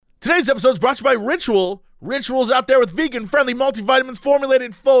Today's episode is brought to you by Ritual. Ritual's out there with vegan-friendly multivitamins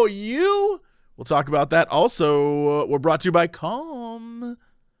formulated for you. We'll talk about that. Also, we're brought to you by Calm.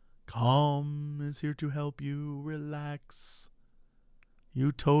 Calm is here to help you relax.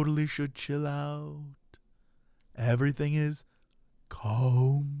 You totally should chill out. Everything is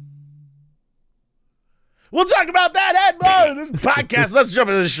calm. We'll talk about that and more in this podcast. Let's jump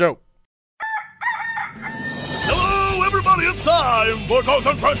into the show. Hello, everybody. It's time for Ghost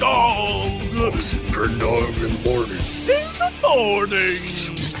and Crendog. Ghost and Crendog in the morning. In the morning.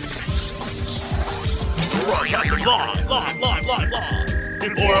 Broadcasting live.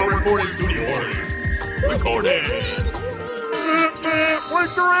 Before our recording studio audience. Recording.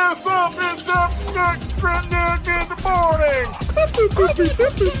 Wake your ass up. It's up. Crendog in the morning.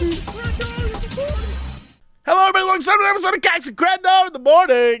 Hello, everybody. Welcome to another episode of Ghost and Crendog in the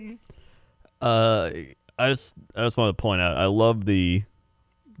morning. I just want to point out, I love the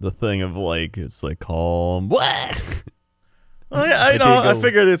thing of like, it's like calm. What? I know. I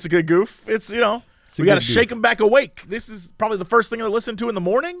figured it's a good goof. It's, we got to shake them back awake. This is probably the first thing they listen to in the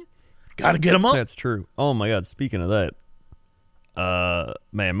morning. Got to get them up. That's true. Oh my God. Speaking of that,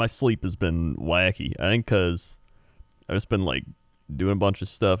 man, my sleep has been wacky. I think because I've just been like doing a bunch of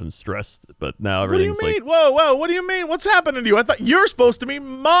stuff and stressed, but now everything's like... What do you mean? Whoa, what do you mean? What's happening to you? I thought you're supposed to be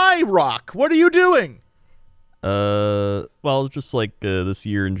my rock. What are you doing? Well, it's just like this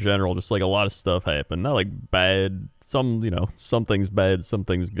year in general, just like a lot of stuff happened. Not like bad, some things bad, some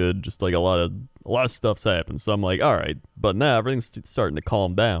things good. Just like a lot of stuff's happened. So I'm like, all right, but now everything's starting to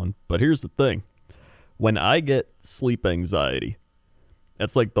calm down. But here's the thing: when I get sleep anxiety,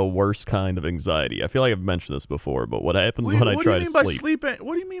 that's like the worst kind of anxiety. I feel like I've mentioned this before, but what happens when I try to sleep?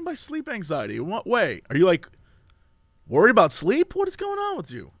 What do you mean by sleep anxiety? In what way? Are you like worried about sleep? What is going on with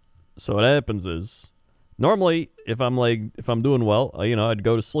you? So what happens is, normally, if I'm doing well, I'd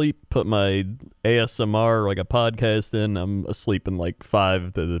go to sleep, put my ASMR, like a podcast in, I'm asleep in like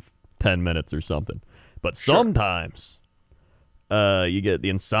 5 to 10 minutes or something. But sometimes, you get the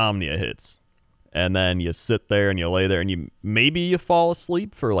insomnia hits, and then you sit there and you lay there and you fall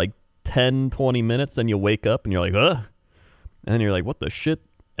asleep for like 10, 20 minutes, and you wake up and you're like, ugh, and then you're like, what the shit?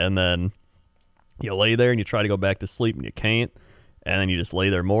 And then you lay there and you try to go back to sleep and you can't. And then you just lay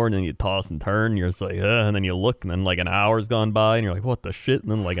there more, and then you toss and turn, and you're just like, and then you look, and then like an hour's gone by, and you're like, what the shit?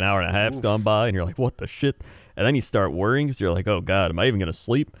 And then like an hour and a half's gone by, and you're like, what the shit? And then you start worrying, because you're like, oh God, am I even going to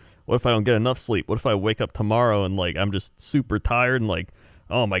sleep? What if I don't get enough sleep? What if I wake up tomorrow, and like I'm just super tired, and like,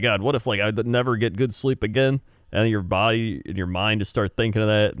 oh my God, what if like I never get good sleep again? And then your body and your mind just start thinking of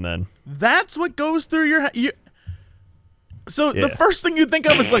that, and then... That's what goes through your head. So the first thing you think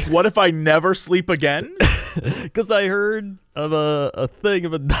of is like, what if I never sleep again? Because I heard of a thing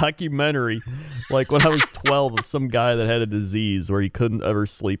of a documentary, like when I was 12, of some guy that had a disease where he couldn't ever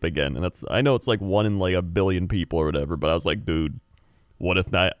sleep again. And I know it's like 1 in like a billion people or whatever, but I was like, dude, what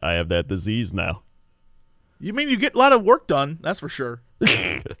if I have that disease now? You mean you get a lot of work done? That's for sure.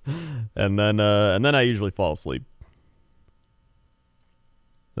 and then I usually fall asleep.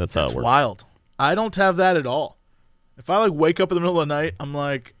 That's how it works. Wild. I don't have that at all. If I like wake up in the middle of the night, I'm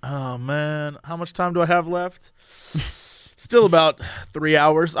like, oh man, how much time do I have left? Still about 3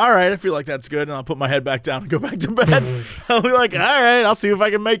 hours. All right, I feel like that's good, and I'll put my head back down and go back to bed. I'll be like, all right, I'll see if I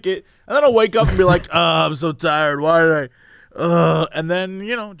can make it. And then I'll wake up and be like, oh, I'm so tired. Why did I? And then,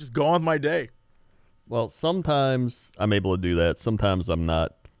 just go on with my day. Well, sometimes I'm able to do that. Sometimes I'm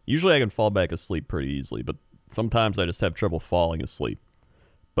not. Usually I can fall back asleep pretty easily, but sometimes I just have trouble falling asleep.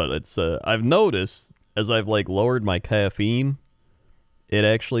 But it's I've noticed, as I've like lowered my caffeine, it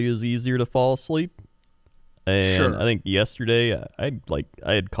actually is easier to fall asleep. And I think yesterday I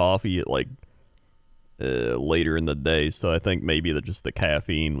had coffee at like later in the day, so I think maybe just the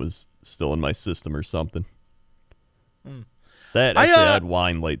caffeine was still in my system or something. That actually I had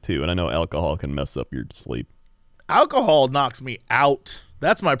wine late too, and I know alcohol can mess up your sleep. Alcohol knocks me out.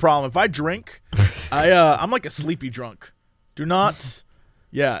 That's my problem. If I drink, I'm like a sleepy drunk. Do not.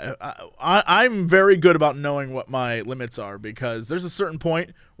 Yeah, I'm very good about knowing what my limits are, because there's a certain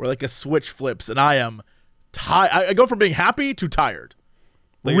point where like a switch flips and I am tired. I go from being happy to tired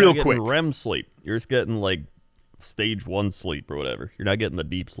real quick. REM sleep. You're just getting like stage 1 sleep or whatever. You're not getting the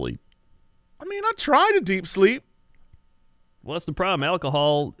deep sleep. I mean, I try to deep sleep. Well, that's the problem.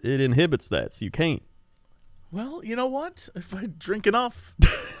 Alcohol, it inhibits that, so you can't. Well, you know what? If I drink enough,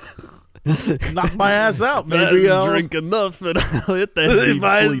 knock my ass out. Maybe I'll drink enough and I'll hit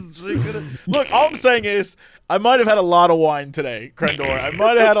that deep sleep. Look, all I'm saying is I might have had a lot of wine today, Crendor. I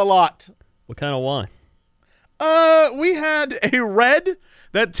might have had a lot. What kind of wine? We had a red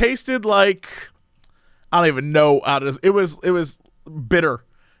that tasted like, I don't even know how to. It was bitter.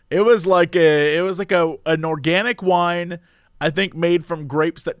 It was like an organic wine, I think, made from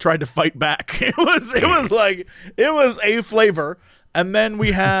grapes that tried to fight back. It was a flavor. And then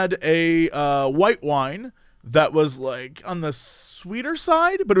we had a white wine that was like on the sweeter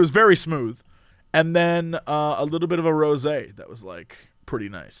side, but it was very smooth. And then a little bit of a rosé that was like pretty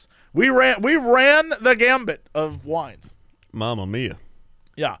nice. We ran the gambit of wines. Mamma mia.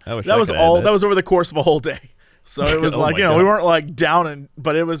 Yeah, that was all. That was over the course of a whole day. So it was Oh like, my God. we weren't like down,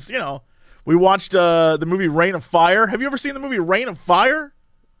 but it was, we watched the movie Reign of Fire. Have you ever seen the movie Reign of Fire?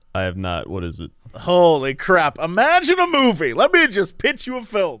 I have not. What is it? Holy crap. Imagine a movie. Let me just pitch you a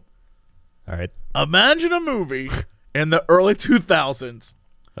film. All right. Imagine a movie in the early 2000s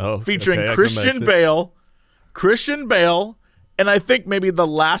featuring okay, Christian Bale, and I think maybe the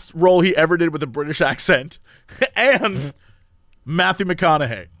last role he ever did with a British accent, and Matthew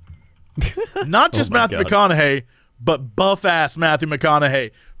McConaughey. Not just Oh my Matthew God. McConaughey, but buff-ass Matthew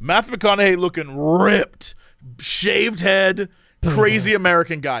McConaughey. Matthew McConaughey looking ripped, shaved head, crazy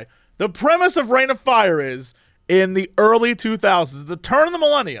American guy. The premise of Reign of Fire is, in the early 2000s, the turn of the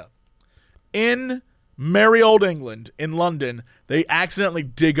millennia, in merry old England, in London, they accidentally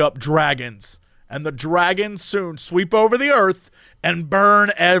dig up dragons. And the dragons soon sweep over the earth and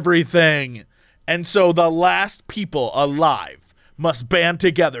burn everything. And so the last people alive must band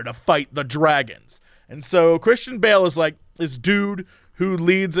together to fight the dragons. And so Christian Bale is like this dude who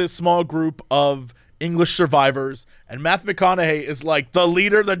leads a small group of English survivors, and Matthew McConaughey is like the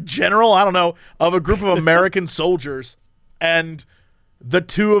leader, the general, I don't know, of a group of American soldiers. And the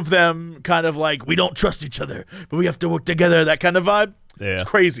two of them kind of like, we don't trust each other, but we have to work together, that kind of vibe. Yeah. It's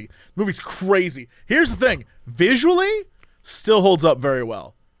crazy. The movie's crazy. Here's the thing. Visually, still holds up very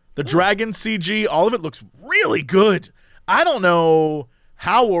well. The dragon CG, all of it looks really good. I don't know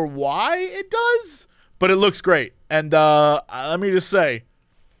how or why it does, but it looks great. And let me just say,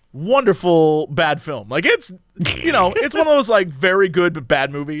 wonderful bad film. Like, it's, it's one of those like very good but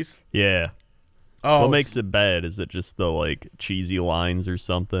bad movies. Yeah. Oh, What makes it bad? Is it just the like cheesy lines or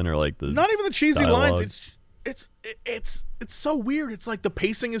something, or like the not even the cheesy dialogue? lines. It's so weird. It's like the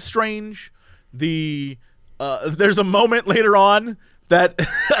pacing is strange. There's a moment later on that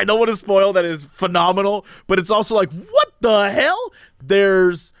I don't want to spoil that is phenomenal, but it's also like, what the hell?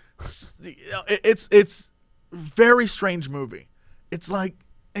 It's very strange movie. It's like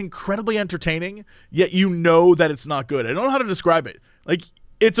incredibly entertaining, yet you know that it's not good. I don't know how to describe it. Like,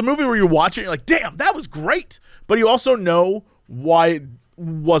 it's a movie where you watch it and you're like, damn, that was great. But you also know why it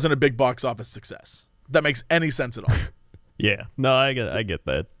wasn't a big box office success. If that makes any sense at all. Yeah. No, I get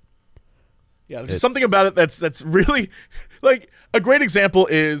that. Yeah, there's something about it that's really, like, a great example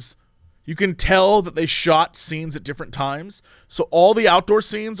is you can tell that they shot scenes at different times. So all the outdoor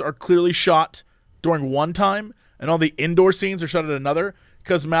scenes are clearly shot during one time, and all the indoor scenes are shot at another,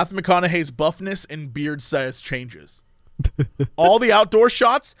 because Matthew McConaughey's buffness and beard size changes. All the outdoor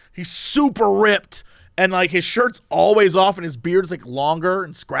shots, he's super ripped, and like his shirt's always off and his beard's like longer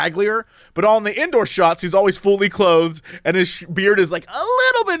and scragglier. But on the indoor shots, he's always fully clothed and his beard is like a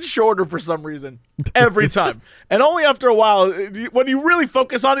little bit shorter for some reason every time. And only after a while, when you really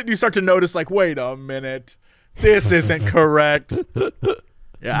focus on it, you start to notice like, wait a minute, this isn't correct.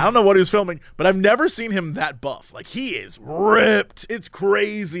 Yeah, I don't know what he was filming, but I've never seen him that buff. Like, he is ripped. It's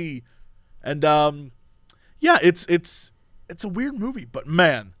crazy. And yeah, it's a weird movie, but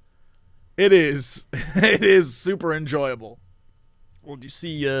man, it is super enjoyable. Well, do you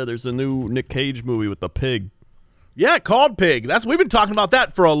see there's a new Nick Cage movie with the pig? Yeah, called Pig. We've been talking about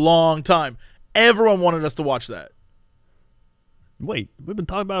that for a long time. Everyone wanted us to watch that. Wait, we've been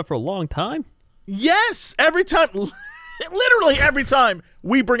talking about it for a long time? Yes, every time, literally every time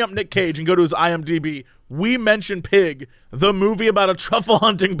we bring up Nick Cage and go to his IMDb, we mention Pig, the movie about a truffle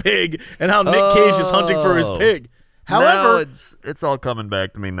hunting pig and how Nick Cage is hunting for his pig. However, it's all coming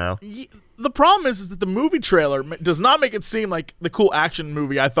back to me now. The problem is that the movie trailer does not make it seem like the cool action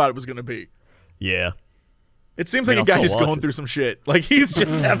movie I thought it was going to be. Yeah. It seems I mean, like a guy I'll just still going watch through some shit. Like, he's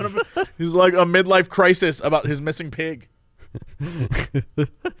just he's like a midlife crisis about his missing pig.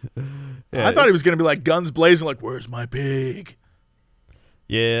 Yeah, I thought he was going to be like guns blazing, like, where's my pig?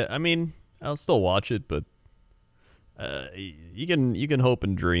 Yeah, I mean, I'll still watch it, but you can hope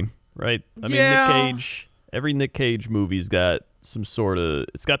and dream, right? I mean, Yeah. Nick Cage, every Nick Cage movie's got some sort of,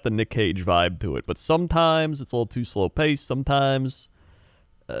 it's got the Nick Cage vibe to it, but sometimes it's a little too slow paced, sometimes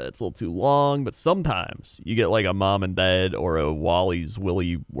it's a little too long, but sometimes you get like a Mom and Dad or a Wally's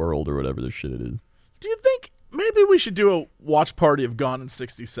Willy World or whatever this shit it is. Do you think maybe we should do a watch party of Gone in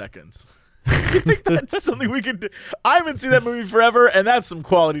 60 Seconds? Do you think that's something we could do? I haven't seen that movie forever, and that's some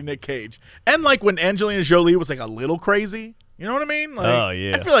quality Nick Cage. And like when Angelina Jolie was like a little crazy, You know what I mean? Like, Oh,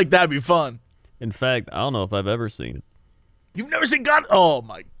 yeah. I feel like that'd be fun. In fact, I don't know if I've ever seen it. You've never seen God? Oh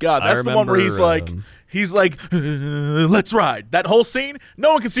my God, I that's the one where remember, he's like, let's ride. That whole scene,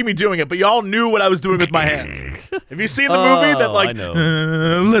 no one can see me doing it, but y'all knew what I was doing with my hands. Have you seen the movie that I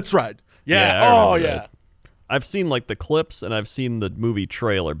know. let's ride? Yeah. I Oh remember yeah. that. I've seen like the clips and I've seen the movie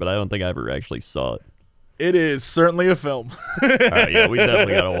trailer, but I don't think I ever actually saw it. It is certainly a film. All right, yeah, we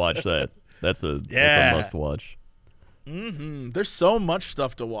definitely gotta watch that. That's a must watch. There's so much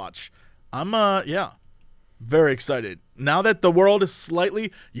stuff to watch. I'm very excited. Now that the world is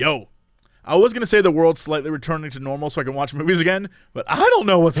slightly I was gonna say the world's slightly returning to normal so I can watch movies again, but I don't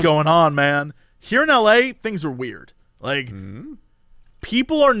know what's going on, man. Here in LA, things are weird. Like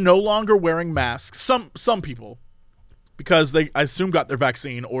people are no longer wearing masks. Some people, because they I assume got their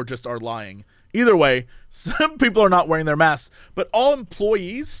vaccine or just are lying. Either way, some people are not wearing their masks, but all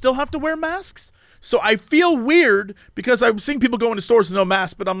employees still have to wear masks. So I feel weird because I'm seeing people go into stores with no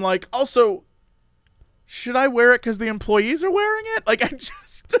mask, but I'm like, also, should I wear it because the employees are wearing it? Like, I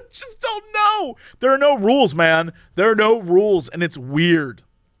just don't know. There are no rules, man. There are no rules, and it's weird.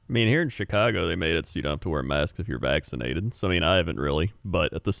 I mean, here in Chicago, they made it so you don't have to wear masks if you're vaccinated. So, I mean, I haven't really.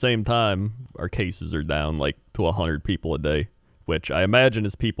 But at the same time, our cases are down like to 100 people a day, which I imagine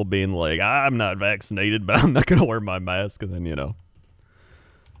is people being like, I'm not vaccinated, but I'm not going to wear my mask. And then,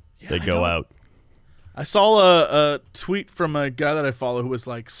 they go out. I saw a tweet from a guy that I follow who was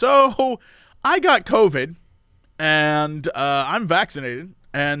like, so I got COVID, and I'm vaccinated,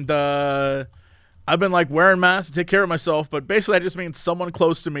 and I've been like wearing masks to take care of myself, but basically that just means someone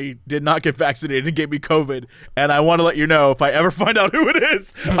close to me did not get vaccinated and gave me COVID, and I want to let you know if I ever find out who it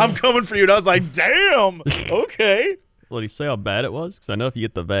is, I'm coming for you. And I was like, damn, okay. Well, did he say how bad it was? Because I know if you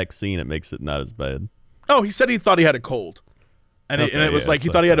get the vaccine, it makes it not as bad. Oh, he said he thought he had a cold. And, and it was like he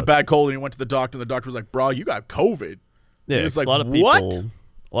thought he had a bad cold, and he went to the doctor, and the doctor was like, bro, you got COVID. Yeah, he was like, a lot of what? people,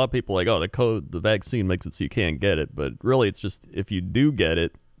 a lot of people are like, oh, the vaccine makes it so you can't get it. But really, it's just if you do get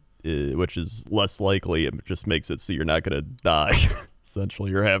it, which is less likely, it just makes it so you're not going to die,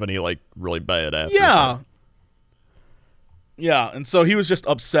 essentially, or have any, like, really bad after. Yeah, and so he was just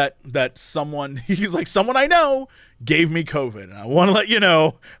upset that he's like, someone I know gave me COVID, and I want to let you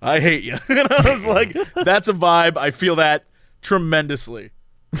know I hate you. And I was like, that's a vibe. I feel that tremendously.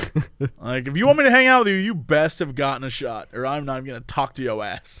 Like, if you want me to hang out with you, you best have gotten a shot, or I'm not even going to talk to your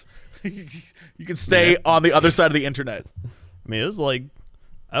ass. You can stay on the other side of the internet. I mean, it's like,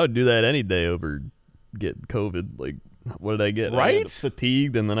 I would do that any day over getting COVID. Like, what did I get? Right? I got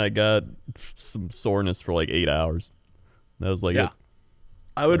fatigued, and then I got some soreness for like 8 hours. That was like it.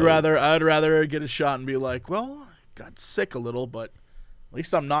 I would rather get a shot and be like, well, I got sick a little, but at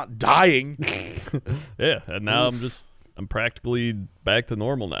least I'm not dying. Yeah, and now I'm practically back to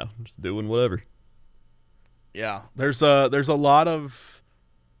normal now. Just doing whatever. Yeah, there's a lot of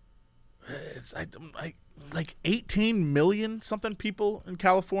like 18 million something people in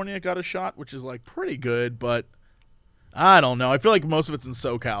California got a shot, which is like pretty good, but I don't know. I feel like most of it's in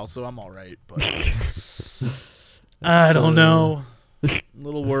SoCal, so I'm all right, but I don't know. I'm a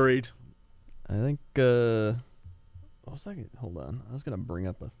little worried. I think hold on. I was going to bring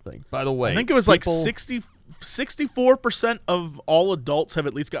up a thing. By the way, I think it was like 64% of all adults have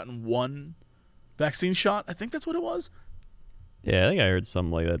at least gotten one vaccine shot. I think that's what it was. Yeah, I think I heard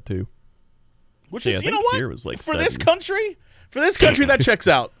something like that too. Which yeah, is, I you know think what? here was like for 70. this country, that checks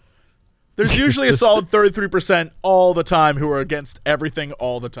out. There's usually a solid 33% all the time who are against everything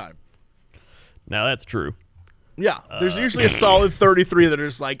all the time. Now that's true. Yeah, there's usually a solid 33 that are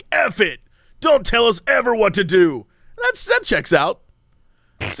just like, F it, don't tell us ever what to do. That checks out.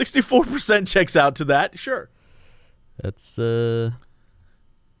 64% checks out to that, sure. That's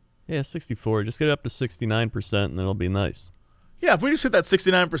 64. Just get it up to 69%, and then it'll be nice. Yeah, if we just hit that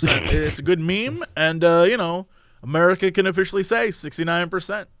 69%, it's a good meme, and America can officially say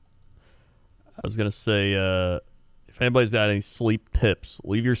 69%. I was gonna say, if anybody's got any sleep tips,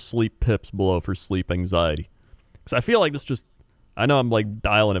 leave your sleep tips below for sleep anxiety. Because I feel like this just, I know I'm like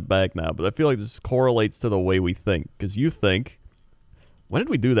dialing it back now, but I feel like this correlates to the way we think. Because you think, when did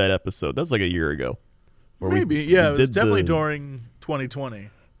we do that episode? That was like a year ago. Maybe, it was definitely during 2020.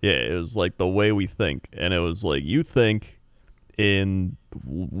 Yeah, it was like the way we think. And it was like, you think in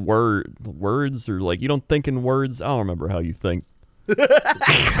words, or like you don't think in words. I don't remember how you think.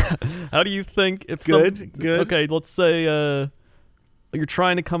 How do you think if good? Okay, let's say you're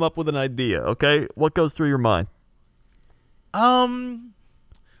trying to come up with an idea, okay? What goes through your mind?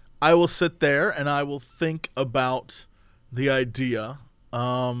 I will sit there and I will think about the idea,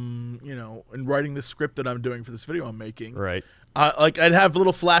 in writing the script that I'm doing for this video I'm making. Right. I'd have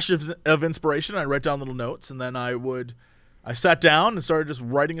little flashes of inspiration. I'd write down little notes, and then I would I sat down and started just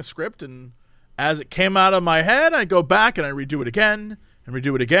writing a script, and as it came out of my head, I'd go back and I'd redo it again and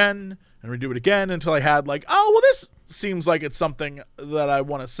redo it again and redo it again until I had like, oh, well, this seems like it's something that I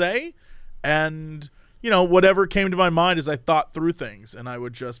want to say. And, whatever came to my mind as I thought through things, and I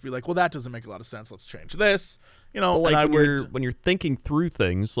would just be like, well, that doesn't make a lot of sense. Let's change this. But like when you're thinking through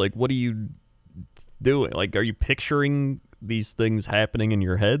things, like what are you doing? Like, are you picturing these things happening in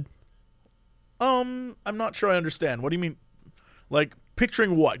your head? I'm not sure I understand. What do you mean? Like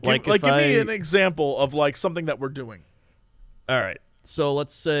picturing what? Give me an example of like something that we're doing. All right. So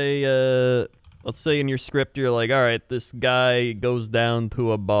let's say in your script you're like, all right, this guy goes down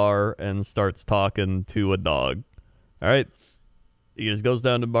to a bar and starts talking to a dog. All right. He just goes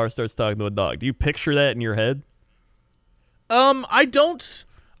down to the bar, starts talking to a dog. Do you picture that in your head?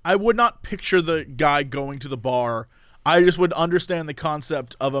 I would not picture the guy going to the bar. I just would understand the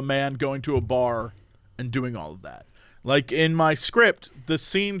concept of a man going to a bar and doing all of that. Like in my script, the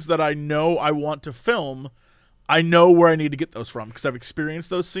scenes that I know I want to film, I know where I need to get those from because I've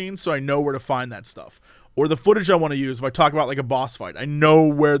experienced those scenes, so I know where to find that stuff. Or the footage I want to use, if I talk about like a boss fight, I know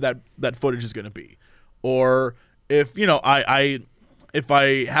where that footage is going to be. Or if, if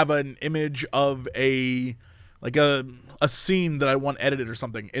I have an image of a scene that I want edited or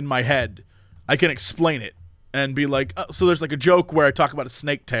something in my head, I can explain it and be like, so there's like a joke where I talk about a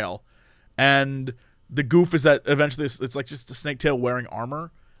snake tail, and the goof is that eventually it's like just a snake tail wearing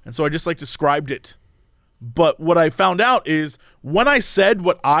armor. And so I just like described it. But what I found out is when I said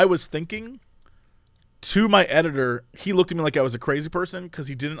what I was thinking to my editor, he looked at me like I was a crazy person because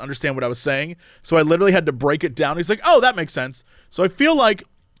he didn't understand what I was saying. So I literally had to break it down. He's like, oh, that makes sense. So I feel like,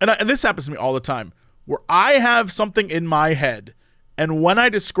 and this happens to me all the time, where I have something in my head, and when I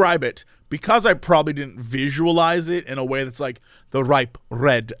describe it, because I probably didn't visualize it in a way that's like, the ripe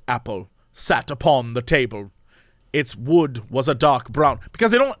red apple sat upon the table. Its wood was a dark brown.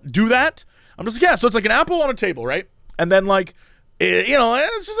 Because they don't do that, I'm just like, yeah, so it's like an apple on a table, right? And then like,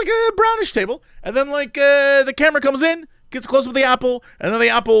 it's just like a brownish table. And then like the camera comes in, gets close with the apple, and then the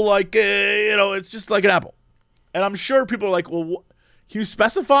apple like, it's just like an apple. And I'm sure people are like, well, can you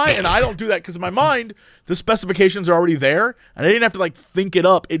specify? And I don't do that because in my mind, the specifications are already there, and I didn't have to like think it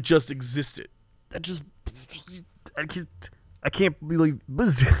up. It just existed. I can't believe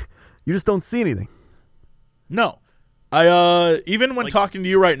you just don't see anything. No, I even when talking to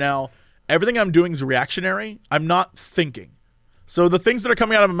you right now, everything I'm doing is reactionary. I'm not thinking. So the things that are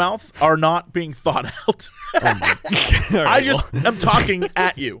coming out of my mouth are not being thought out. I'm talking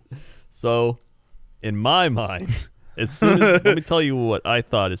at you. So, in my mind, as soon as let me tell you what I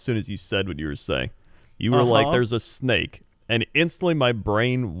thought as soon as you said what you were saying. You were like, there's a snake. And instantly my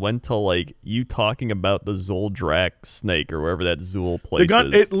brain went to like you talking about the Zoldrak snake or wherever that Zool place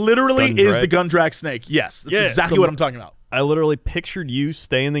is. It literally is the Gundrak snake. Yes, that's exactly what I'm talking about. I literally pictured you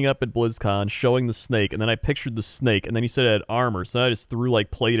standing up at BlizzCon showing the snake, and then I pictured the snake, and then you said it had armor, so I just threw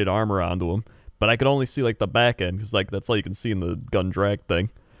like plated armor onto him. But I could only see like the back end because like that's all you can see in the Gundrak thing.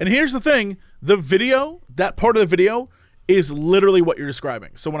 And here's the thing: the video, that part of the video, is literally what you're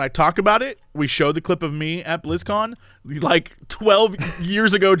describing. So when I talk about it, we showed the clip of me at BlizzCon, like 12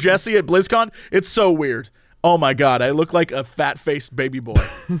 years ago, Jesse at BlizzCon. It's so weird. Oh my God, I look like a fat-faced baby boy.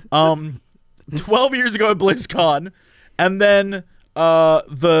 12 years ago at BlizzCon, and then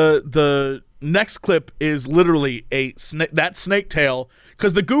the next clip is literally that snake tail,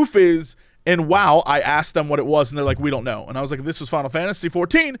 because the goof is. And WoW, I asked them what it was, and they're like, we don't know. And I was like, if this was Final Fantasy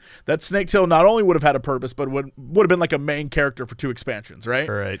XIV, that snake tail not only would have had a purpose, but would have been like a main character for 2 expansions, right?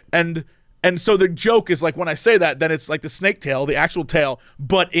 Right. And so the joke is like when I say that, then it's like the snake tail, the actual tail,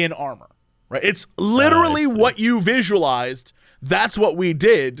 but in armor, right? It's literally what you visualized. That's what we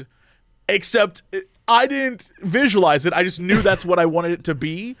did, except I didn't visualize it. I just knew that's what I wanted it to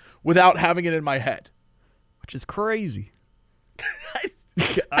be without having it in my head. Which is crazy.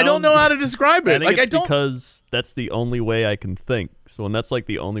 I don't know how to describe it. Because that's the only way I can think. So when that's like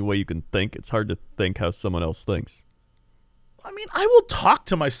the only way you can think, it's hard to think how someone else thinks. I mean, I will talk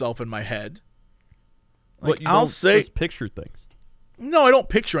to myself in my head. Like, I'll say just picture things. No, I don't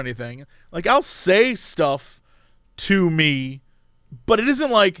picture anything. Like I'll say stuff to me, but it isn't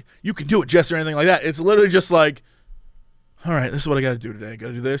like you can do it, Jess, or anything like that. It's literally just like, all right, this is what I got to do today. I got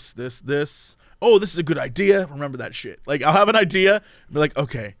to do this, this, this. Oh, this is a good idea. Remember that shit. Like, I'll have an idea and be like,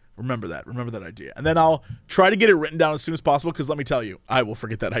 okay, remember that idea. And then I'll try to get it written down as soon as possible because let me tell you, I will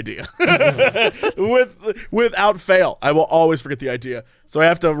forget that idea. Without fail, I will always forget the idea. So I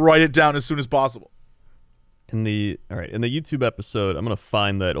have to write it down as soon as possible. In the YouTube episode, I'm going to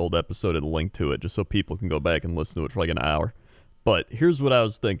find that old episode and link to it just so people can go back and listen to it for like an hour. But here's what I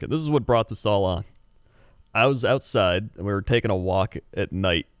was thinking. This is what brought this all on. I was outside and we were taking a walk at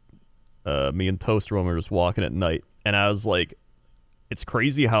night. Me and Toaster when we were just walking at night, and I was like, it's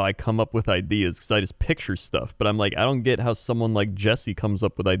crazy how I come up with ideas because I just picture stuff. But I'm like, I don't get how someone like Jesse comes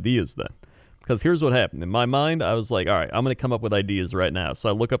up with ideas then. Because here's what happened. In my mind, I was like, all right, I'm going to come up with ideas right now. So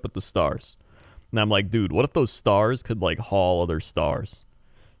I look up at the stars. And I'm like, dude, what if those stars could like haul other stars?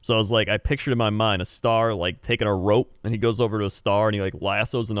 So I was like, I pictured in my mind a star like taking a rope, and he goes over to a star and he like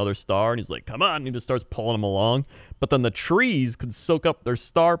lassos another star, and he's like, come on, and he just starts pulling them along. But then the trees could soak up their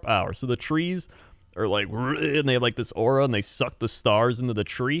star power. So the trees are like, and they have like this aura, and they suck the stars into the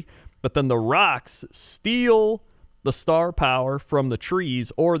tree. But then the rocks steal the star power from the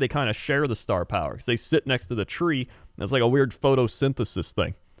trees, or they kind of share the star power because they sit next to the tree, and it's like a weird photosynthesis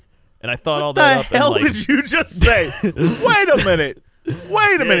thing. And I thought all that up. What the hell and, like, did you just say? Wait a minute.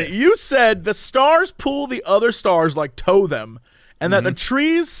 Wait a minute. You said the stars pull the other stars, like tow them, and that the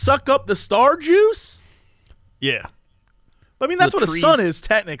trees suck up the star juice? Yeah. I mean, that's The what trees- a sun is,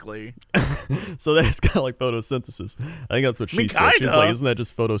 technically. So that's kind of like photosynthesis. I think that's what she said. She's kinda. like, isn't that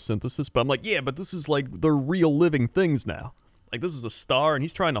just photosynthesis? But I'm like, yeah, but this is like the real living things now. Like, this is a star, and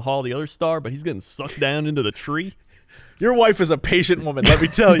he's trying to haul the other star, but he's getting sucked down into the tree. Your wife is a patient woman, let me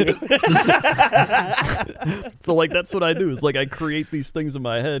tell you. So, like, that's what I do. Is like I create these things in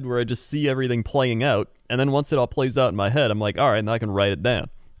my head where I just see everything playing out, and then once it all plays out in my head, I'm like, all right, now I can write it down.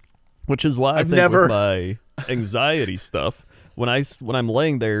 Which is why I think never- with my anxiety stuff, when I'm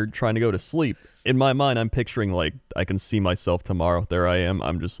laying there trying to go to sleep, in my mind I'm picturing like I can see myself tomorrow. There I am.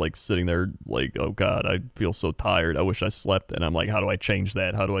 I'm just like sitting there like, oh God, I feel so tired. I wish I slept. And I'm like, how do I change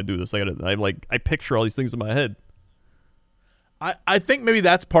that? How do I do this? I picture all these things in my head. I think maybe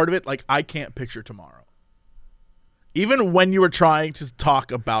that's part of it. Like, I can't picture tomorrow. Even when you were trying to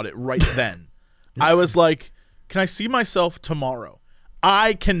talk about it right then, I was like, can I see myself tomorrow?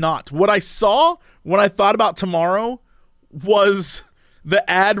 I cannot. What I saw when I thought about tomorrow was the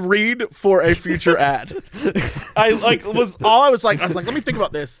ad read for a future ad. I was like, let me think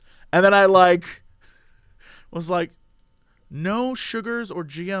about this. And then I was like, no sugars or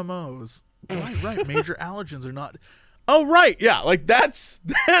GMOs. Right. Major allergens are not. Oh, right. Yeah. Like that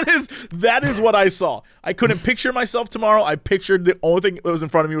is what I saw. I couldn't picture myself tomorrow. I pictured the only thing that was in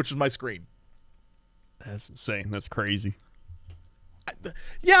front of me, which was my screen. That's insane. That's crazy.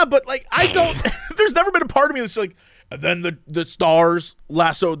 Yeah, but like I don't. There's never been a part of me that's like, and then the stars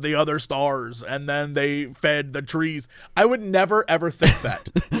lassoed the other stars, and then they fed the trees. I would never ever think that.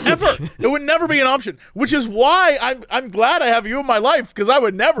 Ever. It would never be an option. Which is why I'm glad I have you in my life, because I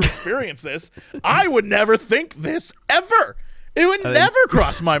would never experience this. I would never think this ever. It would never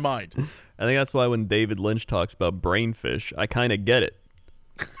cross my mind. I think that's why when David Lynch talks about brainfish, I kind of get it.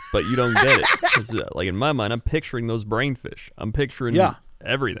 But you don't get it. 'Cause, like, in my mind, I'm picturing those brainfish. I'm picturing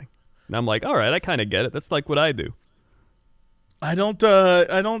everything. And I'm like, all right, I kind of get it. That's like what I do. I don't do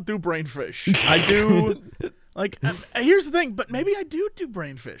brainfish. I do like here's the thing, but maybe I do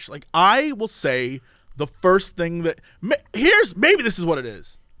brainfish. Like, I will say the first thing that maybe this is what it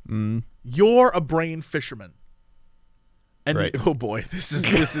is. You're a brain fisherman. And right. oh boy, this is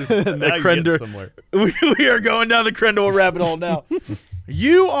Now a you're Crendor. getting somewhere. We are going down the Crendor rabbit hole now.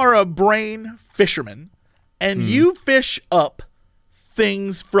 You are a brain fisherman, and you fish up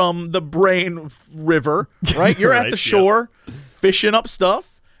things from the brain river, right? You're at Right, the shore fishing up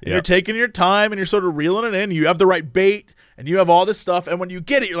stuff. And Yep. You're taking your time, and you're sort of reeling it in. You have the right bait, and you have all this stuff. And when you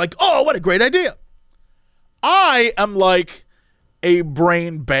get it, you're like, oh, what a great idea. I am like a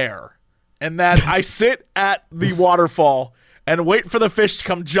brain bear, and that I sit at the waterfall and wait for the fish to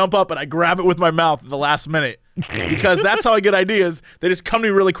come jump up, and I grab it with my mouth at the last minute, because that's how I get ideas. They just come to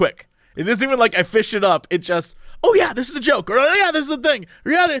me really quick. It isn't even like I fish it up. It just, oh yeah, this is a joke, or oh yeah, this is a thing,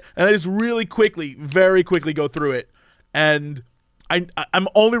 or yeah, and I just really quickly, very quickly go through it, and I'm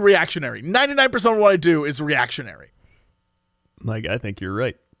only reactionary. 99% of what I do is reactionary. Mike, I think you're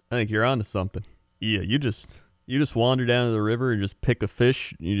right. I think you're onto something. Yeah, you just wander down to the river and just pick a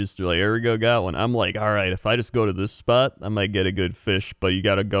fish. You just are like, there we go, got one. I'm like, all right, if I just go to this spot, I might get a good fish, but you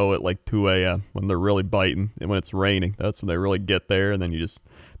got to go at like 2 a.m. when they're really biting and when it's raining. That's when they really get there, and then you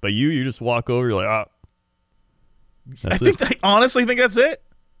just walk over, you're like, ah. I honestly think that's it.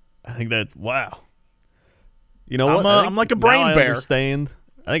 I think that's, wow. You know what? I'm like a brain now bear. I think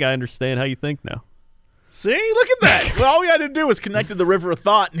I understand how you think now. See, look at that. Well, all we had to do was connect to the river of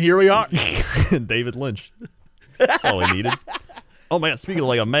thought, and here we are. David Lynch. That's all we needed. Oh my God, speaking of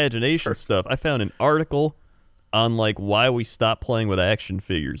like imagination stuff, I found an article on like why we stopped playing with action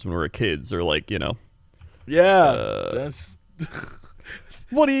figures when we were kids, or like, you know. Yeah. That's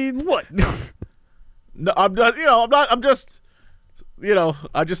What? no, I'm just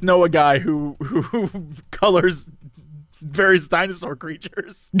I just know a guy who colors various dinosaur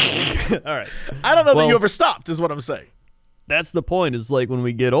creatures. All right. I don't know that Well, you ever stopped, is what I'm saying. That's the point. Is like when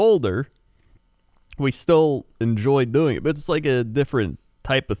we get older, we still enjoy doing it, but it's like a different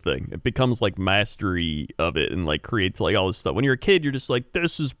type of thing. It becomes like mastery of it and like creates like all this stuff. When you're a kid, you're just like,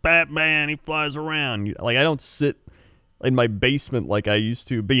 this is Batman. He flies around. Like I don't sit in my basement like I used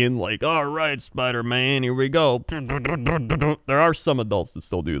to, being like, all right, Spider-Man, here we go. There are some adults that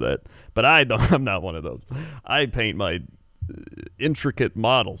still do that, but I don't. I'm not one of those. I paint my intricate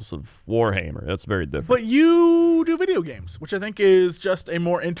models of Warhammer. That's very different. But you do video games, which I think is just a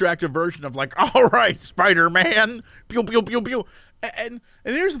more interactive version of like, all right, Spider-Man, pew, pew, pew, pew. And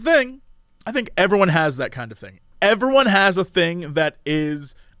here's the thing. I think everyone has that kind of thing. Everyone has a thing that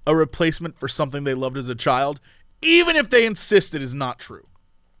is a replacement for something they loved as a child, even if they insist it is not true.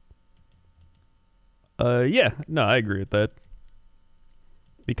 Yeah, no, I agree with that.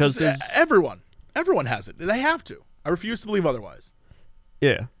 Because there's, everyone has it. They have to. I refuse to believe otherwise.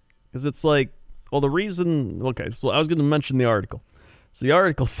 yeah, because it's like, well, the reason. Okay, so I was going to mention the article. So the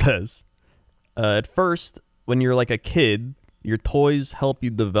article says, at first, when you're like a kid, your toys help you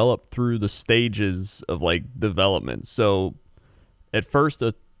develop through the stages of like development. So at first,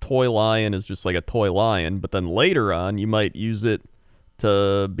 a toy lion is just like a toy lion, but then later on you might use it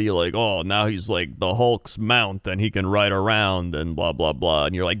to be like, oh, now he's like the Hulk's mount and he can ride around and blah blah blah,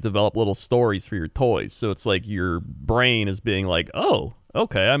 and you're like develop little stories for your toys. So it's like your brain is being like, oh,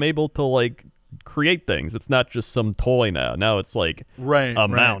 okay, I'm able to like create things. It's not just some toy now it's like a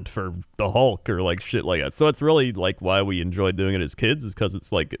mount for the Hulk or like shit like that. So it's really like why we enjoy doing it as kids, is because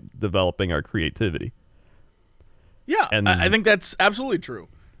it's like developing our creativity. Yeah, And I think that's absolutely true.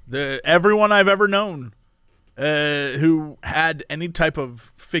 Everyone I've ever known who had any type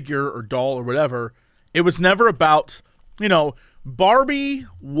of figure or doll or whatever, it was never about, Barbie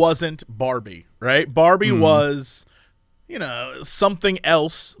wasn't Barbie, right? Barbie was, something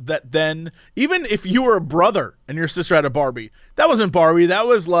else that then, even if you were a brother and your sister had a Barbie, that wasn't Barbie. That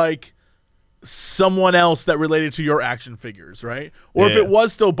was like someone else that related to your action figures, right? Or if Yeah. it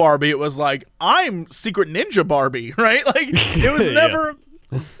was still Barbie, it was like, I'm Secret Ninja Barbie, right? Like it was never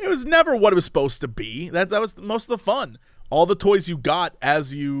it was never what it was supposed to be. That was most of the fun. All the toys you got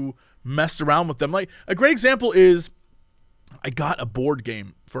as you messed around with them. Like a great example is I got a board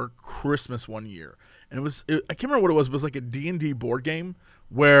game for Christmas one year. And I can't remember what it was. It was like a D&D board game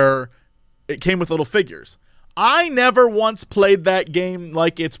where it came with little figures. I never once played that game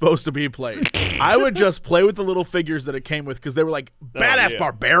like it's supposed to be played. I would just play with the little figures that it came with because they were like badass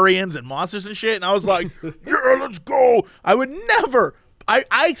barbarians and monsters and shit. And I was like, yeah, let's go. I would never.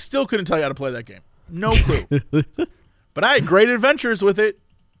 I still couldn't tell you how to play that game. No clue. But I had great adventures with it.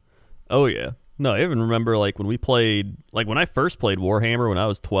 Oh yeah. No, I even remember like when I first played Warhammer when I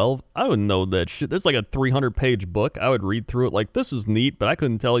was 12, I wouldn't know that shit. There's like a 300-page book. I would read through it like, this is neat, but I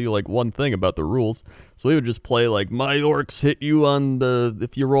couldn't tell you like one thing about the rules. So we would just play like, my orcs hit you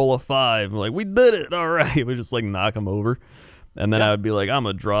if you roll a 5. Like, we did it. All right. We just like knock them over. And then I would be like, I'm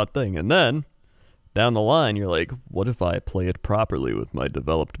going to draw a thing. And then down the line, you're like, what if I play it properly with my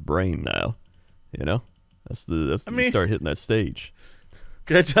developed brain now? You start hitting that stage.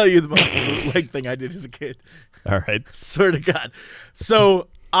 Can I tell you the most bootleg thing I did as a kid? All right. Swear to God. So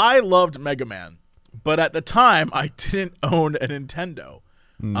I loved Mega Man, but at the time I didn't own a Nintendo.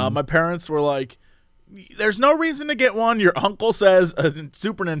 My parents were like, there's no reason to get one. Your uncle says a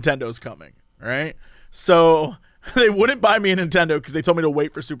Super Nintendo's coming, right? So they wouldn't buy me a Nintendo because they told me to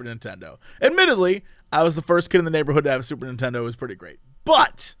wait for Super Nintendo. Admittedly, I was the first kid in the neighborhood to have a Super Nintendo. It was pretty great.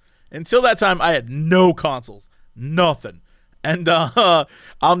 But until that time, I had no consoles, nothing. And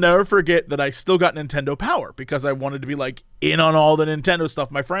I'll never forget that I still got Nintendo Power because I wanted to be like in on all the Nintendo stuff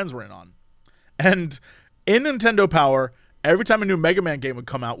my friends were in on. And in Nintendo Power, every time a new Mega Man game would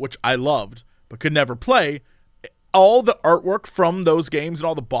come out, which I loved but could never play, all the artwork from those games and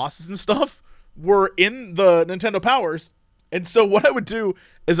all the bosses and stuff were in the Nintendo Powers. And so what I would do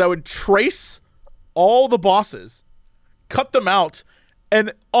is I would trace all the bosses, cut them out,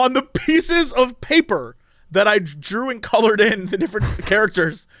 and on the pieces of paper that I drew and colored in the different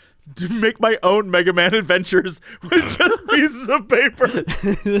characters to make my own Mega Man adventures with just pieces of paper.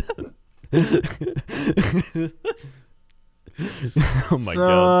 Oh my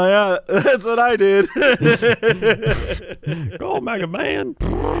God. Yeah, that's what I did. Go Mega Man.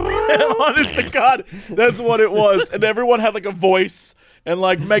 Honest to God, that's what it was. And everyone had like a voice, and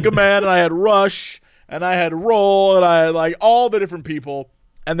like Mega Man, and I had Rush, and I had Roll, and I had like all the different people,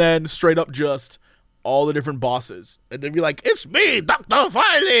 and then straight up just all the different bosses, and they'd be like, "It's me, Dr.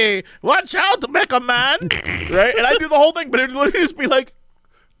 Filey. Watch out, Mecha Man!" Right? And I do the whole thing, but it'd literally just be like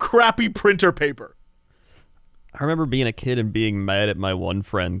crappy printer paper. I remember being a kid and being mad at my one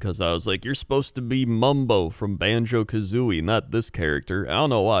friend because I was like, "You're supposed to be Mumbo from Banjo-Kazooie, not this character." I don't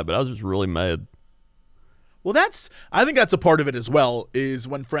know why, but I was just really mad. Well, I think that's a part of it as well, is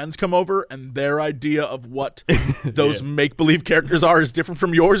when friends come over and their idea of what those make-believe characters are is different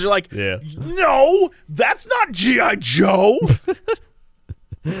from yours. You're like, no, that's not G.I. Joe.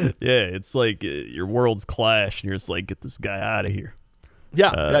 Yeah, it's like your worlds clash, and you're just like, get this guy out of here.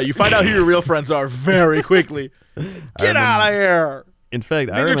 Yeah, you find out who your real friends are very quickly. Get out of here. In fact,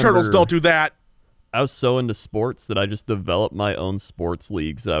 Ninja Turtles don't do that. I was so into sports that I just developed my own sports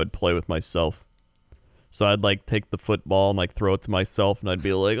leagues that I would play with myself. So I'd like take the football and like throw it to myself, and I'd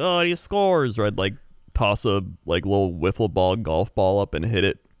be like, "Oh, he scores!" Or I'd like toss a like little wiffle ball, golf ball up and hit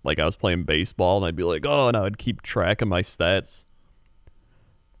it like I was playing baseball, and I'd be like, "Oh," and I would keep track of my stats.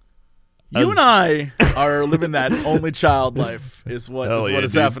 You and I are living that only child life is what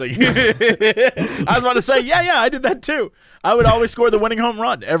is happening. I was about to say, yeah, I did that too. I would always score the winning home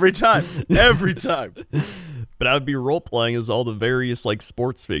run every time. But I would be role playing as all the various like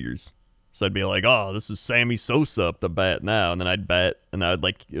sports figures. So I'd be like, "Oh, this is Sammy Sosa up the bat now," and then I'd bat, and I would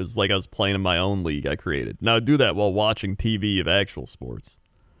like it was like I was playing in my own league I created. And I would do that while watching TV of actual sports.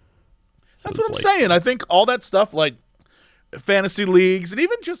 So that's what I'm saying. I think all that stuff like fantasy leagues and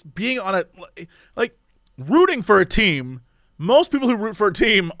even just being on a like rooting for a team. Most people who root for a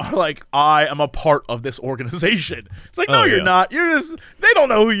team are like, "I am a part of this organization." It's like, no, you're not. You're just, they don't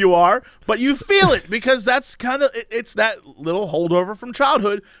know who you are, but you feel it because that's kind of, it's that little holdover from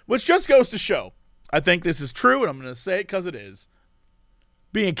childhood, which just goes to show. I think this is true, and I'm going to say it because it is.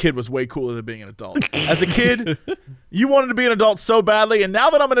 Being a kid was way cooler than being an adult. As a kid, you wanted to be an adult so badly, and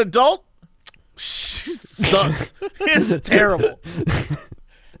now that I'm an adult, she sucks. It's terrible.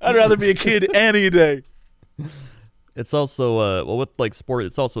 I'd rather be a kid any day. It's also with like sport,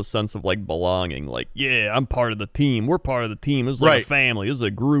 it's also a sense of like belonging. Like, yeah, I'm part of the team. We're part of the team. It's like a family. It's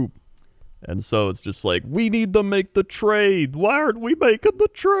a group. And so it's just like, we need to make the trade. Why aren't we making the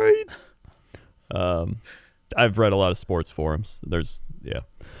trade? I've read a lot of sports forums. There's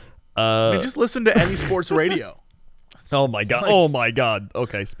I mean, just listen to any sports radio. Oh my god. Oh my god.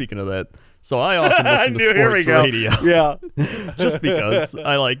 Okay, speaking of that. So I often listen to sports radio. Yeah. Just because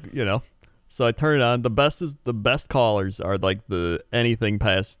I like, So I turn it on. The best callers are like the anything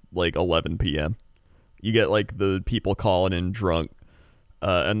past like 11 p.m. You get like the people calling in drunk.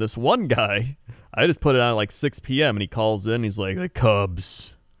 And this one guy, I just put it on at like 6 p.m. and he calls in. He's like, "The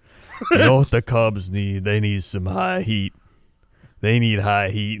Cubs. You know what the Cubs need? They need some high heat. They need high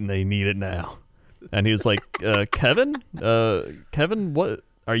heat and they need it now." And he was like, Kevin, what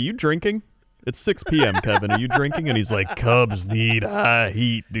are you drinking? It's 6 p.m., Kevin. Are you drinking? And he's like, "Cubs need high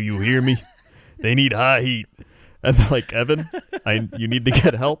heat. Do you hear me? They need high heat." And they're like, "Evan, you need to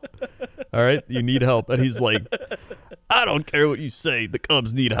get help. All right, you need help." And he's like, "I don't care what you say. The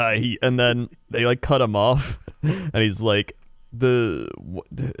Cubs need high heat." And then they like cut him off. And he's like,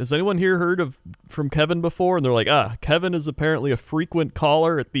 "Has anyone here heard from Kevin before?" And they're like, Kevin is apparently a frequent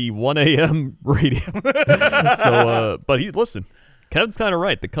caller at the 1 a.m. radio. So, but listen, Kevin's kind of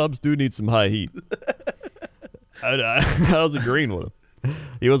right. The Cubs do need some high heat. I was agreeing with him.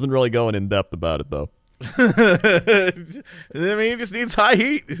 He wasn't really going in depth about it, though. I mean, he just needs high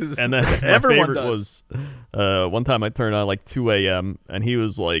heat. And then my favorite was one time I turned on like 2 a.m. and he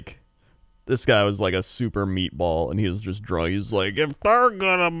was like, this guy was like a super meatball, and he was just drunk. He was like, "If they're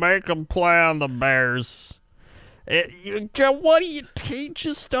gonna make him play on the Bears, what are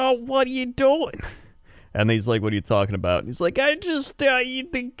you doing?" And he's like, "What are you talking about?" And he's like, "I just you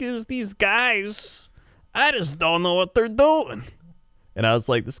think these guys, I just don't know what they're doing." And I was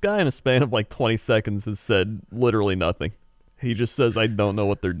like, this guy in a span of like 20 seconds has said literally nothing. He just says, "I don't know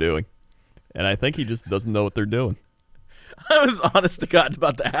what they're doing." And I think he just doesn't know what they're doing. I was honest to God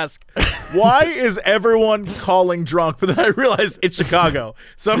about to ask, why is everyone calling drunk? But then I realized it's Chicago.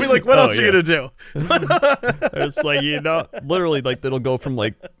 So I mean, like, what else are you going to do? It's like, literally, like, it'll go from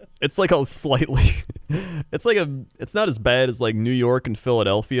like, it's like a slightly, it's not as bad as like New York and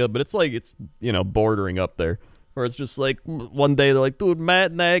Philadelphia, but it's like, it's, bordering up there. Where it's just like, one day they're like, "Dude,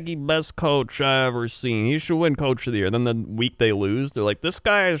 Matt Nagy, best coach I ever seen. He should win coach of the year." And then the week they lose, they're like, "This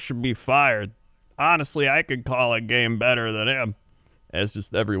guy should be fired. Honestly, I could call a game better than him." And it's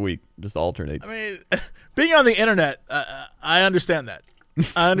just every week, just alternates. I mean, being on the internet, I understand that.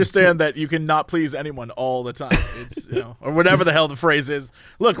 I understand that you cannot please anyone all the time. It's, or whatever the hell the phrase is.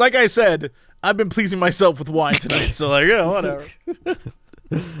 Look, like I said, I've been pleasing myself with wine tonight, so like, whatever.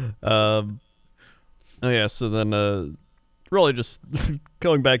 Oh yeah, so then really just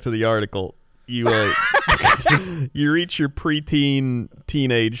going back to the article, you you reach your preteen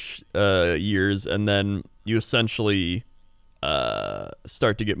teenage years, and then you essentially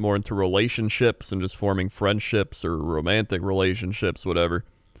start to get more into relationships and just forming friendships or romantic relationships, whatever.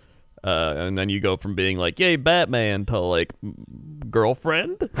 And then you go from being like, yay, Batman, to like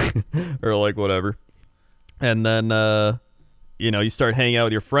girlfriend or like whatever. And then you start hanging out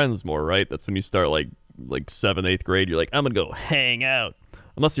with your friends more, right? That's when you start like 7th, 8th grade. You're like, I'm gonna go hang out.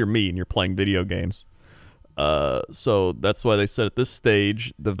 Unless you're me and you're playing video games. So that's why they said at this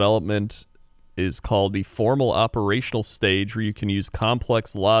stage, development is called the formal operational stage, where you can use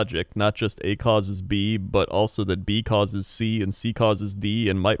complex logic, not just A causes B, but also that B causes C and C causes D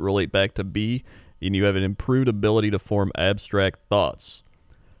and might relate back to B, and you have an improved ability to form abstract thoughts.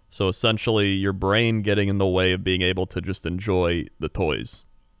 So essentially, your brain getting in the way of being able to just enjoy the toys.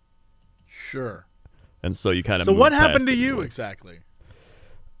 Sure. And so you kind of So what happened to you exactly?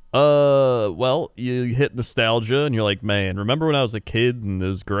 Well, you hit nostalgia and you're like, man, remember when I was a kid and it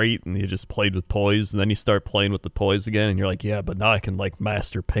was great and you just played with toys, and then you start playing with the toys again and you're like, yeah, but now I can like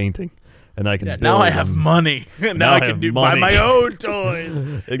master painting and I can build now I have money. Now I can buy my own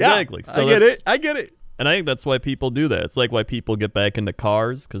toys. Exactly. Yeah, So I get it. And I think that's why people do that. It's like why people get back into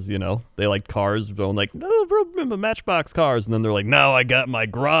cars, because, they like cars, going like, no, remember Matchbox cars. And then they're like, now I got my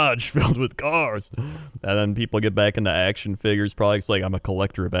garage filled with cars. And then people get back into action figures. Probably it's like, I'm a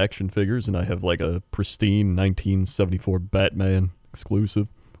collector of action figures, and I have like a pristine 1974 Batman exclusive.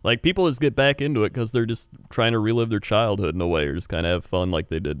 Like, people just get back into it because they're just trying to relive their childhood in a way, or just kind of have fun like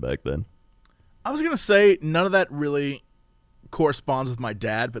they did back then. I was going to say none of that really corresponds with my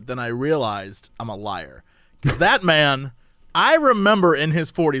dad, but then I realized I'm a liar. Because that man, I remember in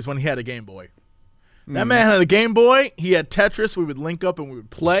his 40s when he had a Game Boy. That man had a Game Boy. He had Tetris. We would link up and we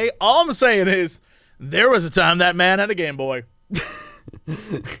would play. All I'm saying is there was a time that man had a Game Boy.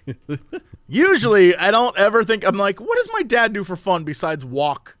 Usually, I don't ever think, I'm like, what does my dad do for fun besides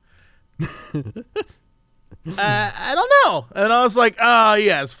walk? I don't know. And I was like, he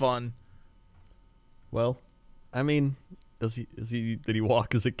has fun. Well, I mean, did he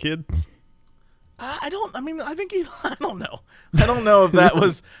walk as a kid? I don't know. I don't know if that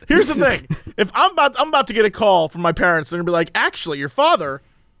was. Here's the thing. If I'm about to get a call from my parents, they're gonna be like, actually, your father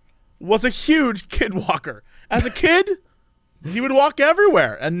was a huge kid walker. As a kid, he would walk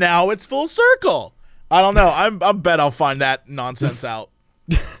everywhere, and now it's full circle. I don't know. I bet I'll find that nonsense out.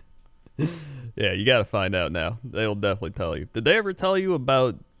 Yeah, you got to find out now. They'll definitely tell you. Did they ever tell you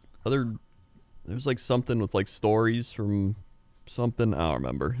about other? There's like something with like stories from something. I don't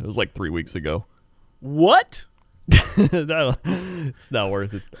remember. It was like 3 weeks ago. What? It's not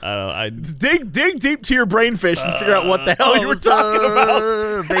worth it. I don't know. Dig deep to your brainfish and figure out what the hell you were talking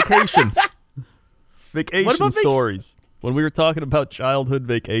about. Vacations. Vacation about stories. When we were talking about childhood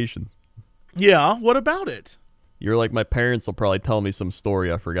vacations. Yeah, what about it? You're like, my parents will probably tell me some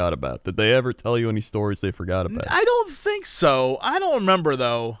story I forgot about. Did they ever tell you any stories they forgot about? I don't think so. I don't remember,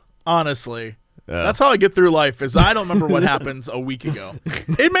 though, honestly. Yeah. That's how I get through life, is I don't remember what happens a week ago.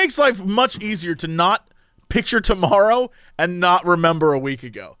 It makes life much easier to not picture tomorrow and not remember a week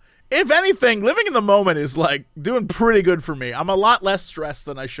ago. If anything, living in the moment is like doing pretty good for me. I'm a lot less stressed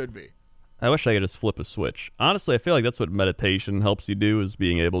than I should be. I wish I could just flip a switch. Honestly, I feel like that's what meditation helps you do, is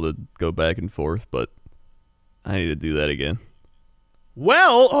being able to go back and forth, but I need to do that again.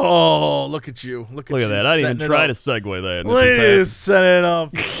 Well, oh, look at you. Look at that. I didn't even try to segue that. Look at you set it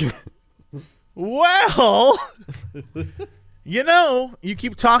up. Well, you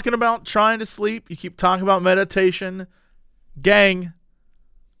keep talking about trying to sleep. You keep talking about meditation. Gang,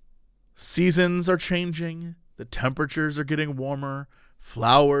 seasons are changing. The temperatures are getting warmer.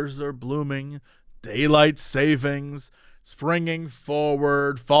 Flowers are blooming. Daylight savings. Springing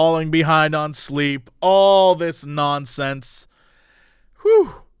forward. Falling behind on sleep. All this nonsense.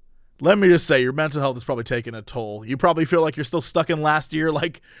 Whew. Let me just say, your mental health is probably taking a toll. You probably feel like you're still stuck in last year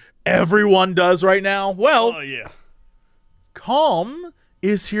like everyone does right now. Well, yeah. Calm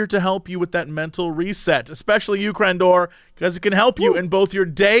is here to help you with that mental reset, especially you, Crandor, because it can help you in both your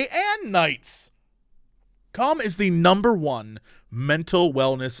day and nights. Calm is the #1 mental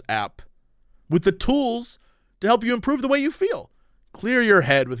wellness app with the tools to help you improve the way you feel. Clear your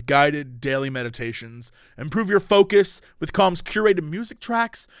head with guided daily meditations. Improve your focus with Calm's curated music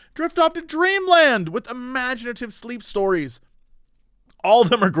tracks. Drift off to dreamland with imaginative sleep stories. All of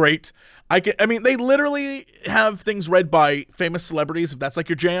them are great. They literally have things read by famous celebrities, if that's like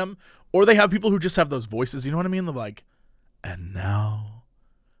your jam, or they have people who just have those voices. You know what I mean? They're like, and now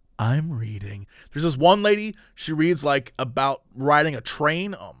I'm reading. There's this one lady, she reads like about riding a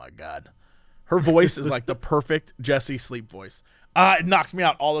train. Oh my God. Her voice is like the perfect Jessie sleep voice. It knocks me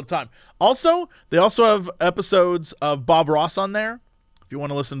out all the time. Also, they also have episodes of Bob Ross on there. If you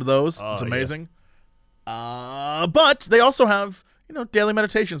want to listen to those, it's amazing. Yeah. But they also have, daily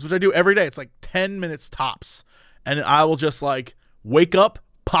meditations, which I do every day. It's like 10 minutes tops. And I will just like wake up,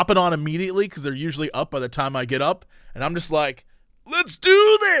 pop it on immediately because they're usually up by the time I get up. And I'm just like, let's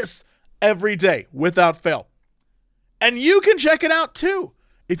do this every day without fail. And you can check it out too.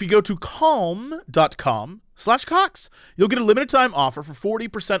 If you go to calm.com/Cox, you'll get a limited time offer for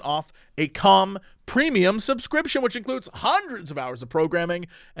 40% off a Calm premium subscription, which includes hundreds of hours of programming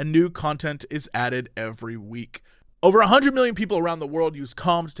and new content is added every week. Over 100 million people around the world use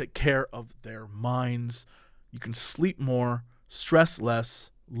Calm to take care of their minds. You can sleep more, stress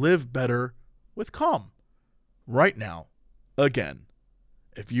less, live better with Calm. Right now, again,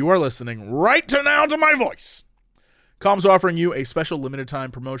 if you are listening right now to my voice, Calm's offering you a special limited time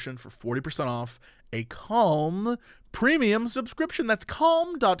promotion for 40% off a Calm premium subscription. That's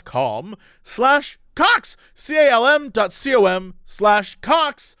calm.com/Cox,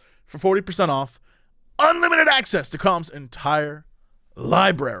 calm.com/Cox for 40% off unlimited access to Calm's entire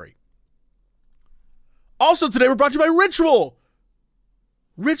library. Also today, we're brought to you by Ritual.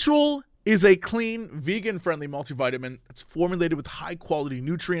 Ritual is a clean, vegan-friendly multivitamin that's formulated with high-quality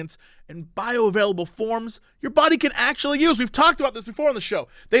nutrients and bioavailable forms your body can actually use. We've talked about this before on the show.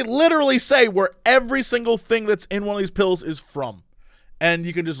 They literally say where every single thing that's in one of these pills is from. And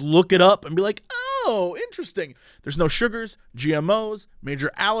you can just look it up and be like, oh, interesting. There's no sugars, GMOs,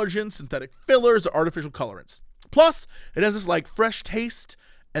 major allergens, synthetic fillers, or artificial colorants. Plus, it has this like fresh taste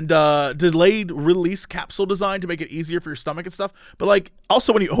and delayed release capsule design to make it easier for your stomach and stuff. But like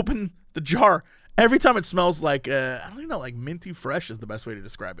also when you open the jar, every time it smells like, I don't even know, like minty fresh is the best way to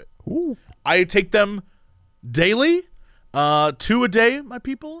describe it. Ooh. I take them daily, 2 a day, my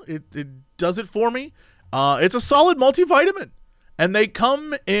people. It does it for me. It's a solid multivitamin. And they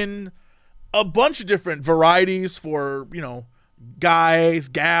come in a bunch of different varieties for, guys,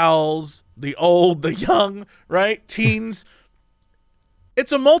 gals, the old, the young, right? Teens.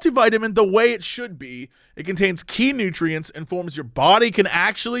 It's a multivitamin the way it should be. It contains key nutrients and forms your body can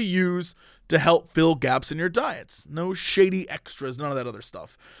actually use to help fill gaps in your diets. No shady extras, none of that other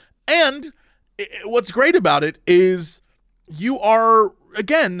stuff. And what's great about it is you are,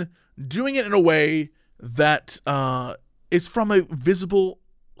 again, doing it in a way that is from a visible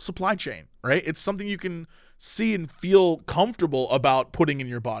supply chain, right? It's something you can see and feel comfortable about putting in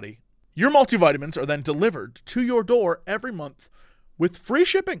your body. Your multivitamins are then delivered to your door every month with free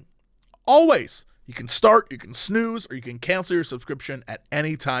shipping. Always. You can start, you can snooze, or you can cancel your subscription at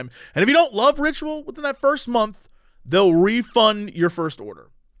any time. And if you don't love Ritual within that first month, they'll refund your first order.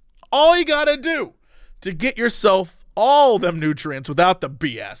 All you gotta do to get yourself all them nutrients without the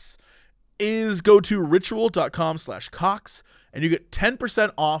BS is go to ritual.com/Cox and you get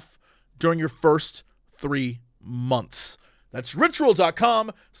 10% off during your first 3 months. That's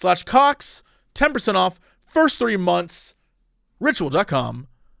ritual.com/Cox, 10% off first 3 months.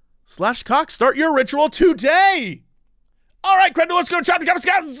 Ritual.com/Cox. Start your ritual today. All right, Crendor, let's go chop the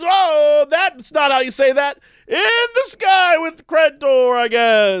sky. Oh, that's not how you say that. In the sky with Crendor, I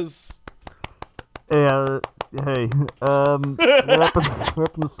guess. Hey, we're up in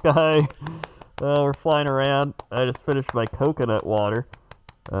the sky. We're flying around. I just finished my coconut water,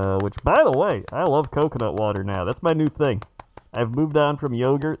 which, by the way, I love coconut water now. That's my new thing. I've moved on from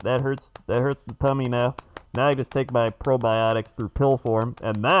yogurt. That hurts the tummy now. Now I just take my probiotics through pill form,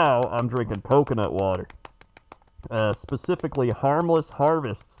 and now I'm drinking coconut water. Specifically, Harmless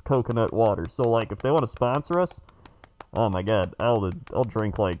Harvests coconut water. So, like, if they want to sponsor us, oh my god, I'll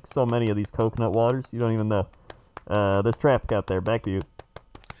drink, like, so many of these coconut waters, you don't even know. There's traffic out there. Back to you.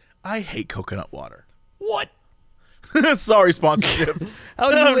 I hate coconut water. What? Sorry, sponsorship. How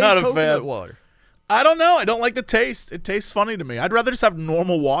do you hate not a coconut fan. water? I don't know. I don't like the taste. It tastes funny to me. I'd rather just have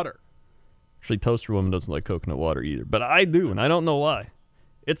normal water. Actually, Toaster Woman doesn't like coconut water either, but I do, and I don't know why.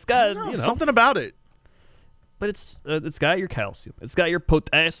 It's got, something about it. But it's got your calcium. It's got your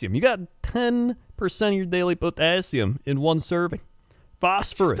potassium. You got 10% of your daily potassium in one serving.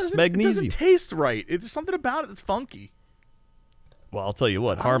 Phosphorus, magnesium. It doesn't taste right. There's something about it that's funky. Well, I'll tell you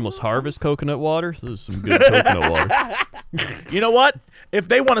what. Harmless Harvest coconut water. This is some good coconut water. You know what? If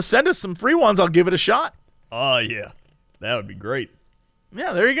they want to send us some free ones, I'll give it a shot. Oh, yeah. That would be great.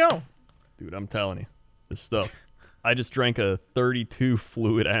 Yeah, there you go. Dude, I'm telling you. This stuff. I just drank 32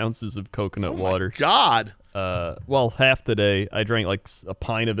 fluid ounces of coconut water. God. Well, half today. I drank like a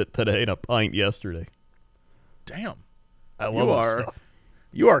pint of it today and a pint yesterday. Damn. I love this stuff.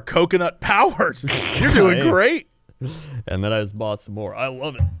 You are coconut powered. You're doing great. And then I just bought some more. I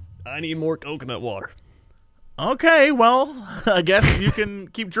love it. I need more coconut water. Okay, well, I guess you can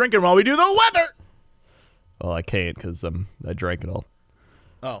keep drinking while we do the weather. Well, I can't because I drank it all.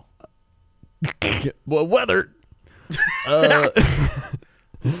 Oh. Well, weather. All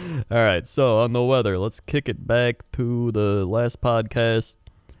right, so on the weather, let's kick it back to the last podcast.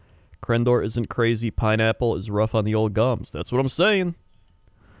 Crendor isn't crazy. Pineapple is rough on the old gums. That's what I'm saying.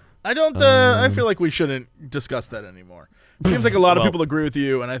 I don't. I feel like we shouldn't discuss that anymore. Seems like a lot of Well- people agree with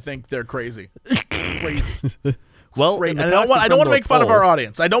you, and I think they're crazy. Crazy. Well, in And the I don't want. I don't want to Crendor make fun of poll, our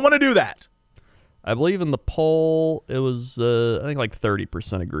audience. I don't want to do that. I believe in the poll, it was I think like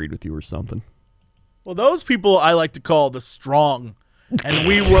 30% agreed with you or something. Well, those people I like to call the strong, and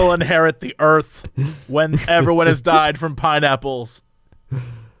we will inherit the earth when everyone has died from pineapples.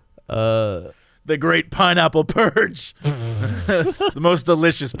 The great pineapple purge, the most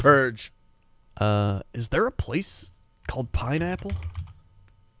delicious purge. Is there a place called Pineapple?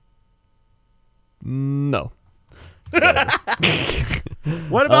 No.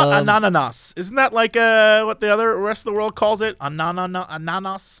 What about ananas? Isn't that like what the other rest of the world calls it?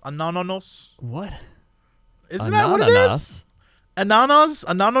 Ananas? What? Isn't that what it is? Ananas?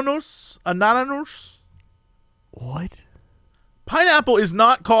 What? Pineapple is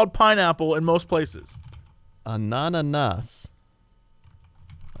not called pineapple in most places. Ananas.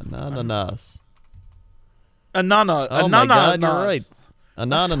 Ananas. Oh my God, you're right.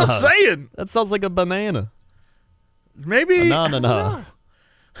 Ananas. That's what I'm saying. That sounds like a banana. Maybe. Ananas.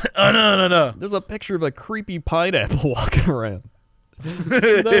 Ananas. There's a picture of a creepy pineapple walking around. See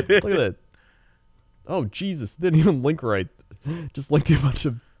that? Look at that. Oh, Jesus. Didn't even link right. Just linked a bunch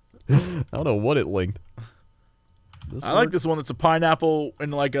of... I don't know what it linked. I like this one that's a pineapple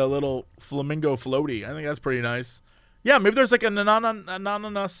and like a little flamingo floaty. I think that's pretty nice. Yeah, maybe there's like an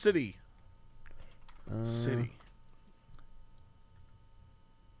ananas city. There's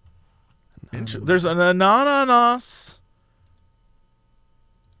an ananas.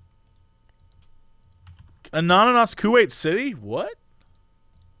 Ananas Kuwait City? What?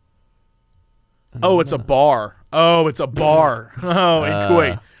 Oh, it's a bar. Oh, it's a bar. Oh, in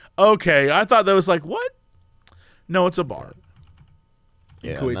Kuwait. Okay, I thought that was like, what? No, it's a bar.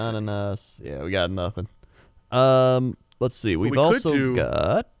 Yeah, Kuwait City. ananas. Yeah, we got nothing. Let's see. We've we could also do-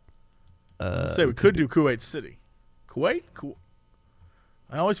 got... Say we could do Kuwait City. Kuwait?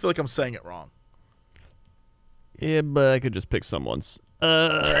 I always feel like I'm saying it wrong. Yeah, but I could just pick someone's.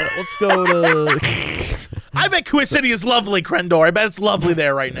 Let's go to... I bet Kuwait City is lovely, Crendor. I bet it's lovely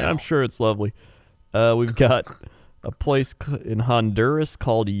there right now. I'm sure it's lovely. We've got a place in Honduras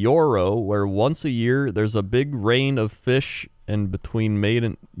called Yoro, where once a year there's a big rain of fish, and between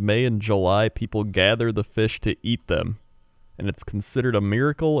May and July, people gather the fish to eat them. And it's considered a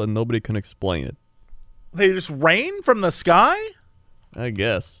miracle, and nobody can explain it. They just rain from the sky? I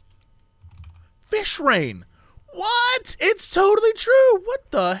guess. Fish rain. What? It's totally true.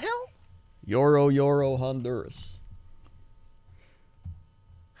 What the hell? Yoro, Honduras.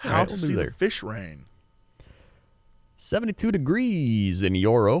 How Alright, to we'll see do the there. fish rain. 72 degrees in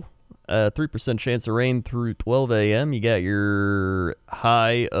Yoro. 3% chance of rain through 12 a.m. You got your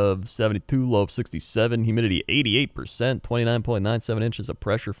high of 72, low of 67, humidity 88%, 29.97 inches of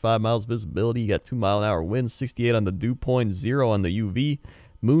pressure, 5 miles visibility. You got 2-mile-an-hour winds, 68 on the dew point, 0 on the UV.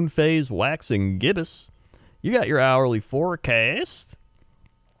 Moon phase, waxing gibbous. You got your hourly forecast.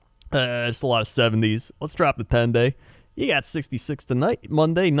 It's a lot of 70s. Let's drop the 10-day. You got 66 tonight,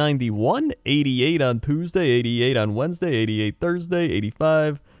 Monday, 91, 88 on Tuesday, 88 on Wednesday, 88 Thursday,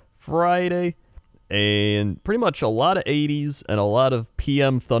 85 Friday, and pretty much a lot of 80s and a lot of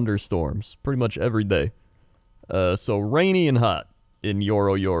PM thunderstorms pretty much every day. So rainy and hot in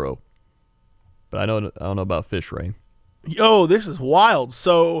Yoro. But I don't know about fish rain. Yo, this is wild.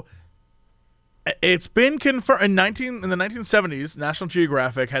 So it's been confirmed in the 1970s, National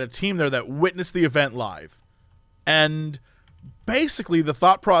Geographic had a team there that witnessed the event live. And basically the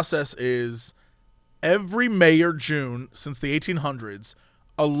thought process is every May or June since the 1800s,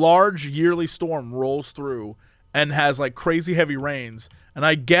 a large yearly storm rolls through and has like crazy heavy rains. And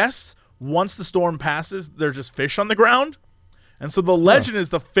I guess once the storm passes, there's just fish on the ground. And so the legend is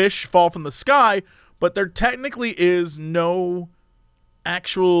the fish fall from the sky, but there technically is no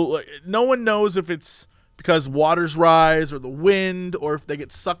actual, no one knows if it's because waters rise or the wind or if they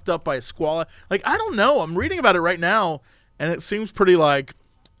get sucked up by a squall. Like, I don't know. I'm reading about it right now, and it seems pretty like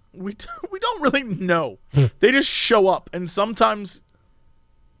we don't really know. They just show up, and sometimes...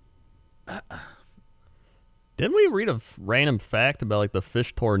 Didn't we read a random fact about like the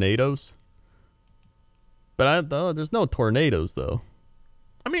fish tornadoes? But there's no tornadoes though.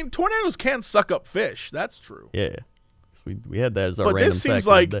 I mean, tornadoes can suck up fish. That's true. Yeah. We had that as our But random this seems fact of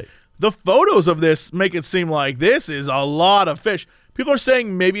like the day. the photos of this make it seem like this is a lot of fish. People are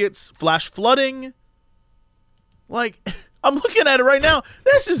saying maybe it's flash flooding. Like, I'm looking at it right now.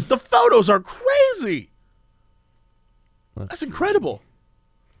 The photos are crazy. That's incredible.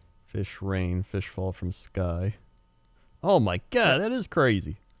 Fish rain, fish fall from sky. Oh my God, that is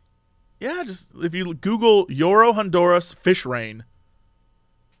crazy. Yeah, just if you Google Yoro, Honduras fish rain,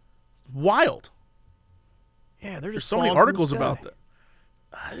 wild. Yeah, There's so many articles about that.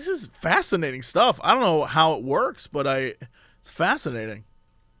 This is fascinating stuff. I don't know how it works, but it's fascinating.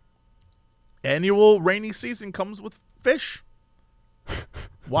 Annual rainy season comes with fish.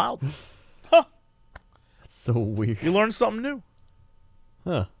 Wild. Huh. That's so weird. You learn something new.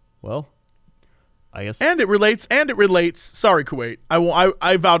 Huh. Well, I guess. And it relates. Sorry, Kuwait. I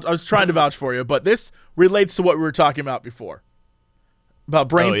was trying to vouch for you, but this relates to what we were talking about before. About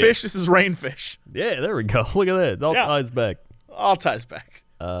brainfish. This is rainfish. Yeah, there we go. Look at that. It all ties back. All ties back.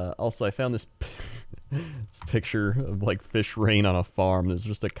 Also, I found this picture of like fish rain on a farm. There's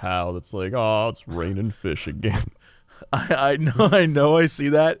just a cow that's like, oh, it's raining fish again. I know, I see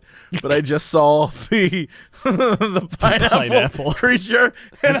that, but I just saw the pineapple creature,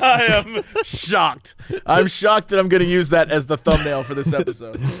 and I am shocked. I'm shocked that I'm going to use that as the thumbnail for this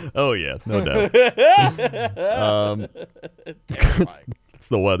episode. Oh yeah, no doubt. It's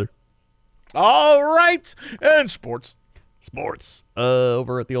the weather. All right, and sports.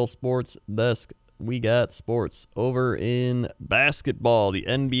 Over at the old sports desk, we got sports. Over in basketball, the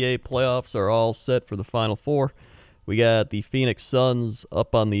NBA playoffs are all set for the Final Four. We got the Phoenix Suns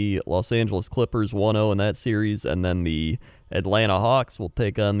up on the Los Angeles Clippers 1-0 in that series, and then the Atlanta Hawks will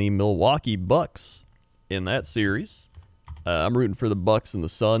take on the Milwaukee Bucks in that series. I'm rooting for the Bucks and the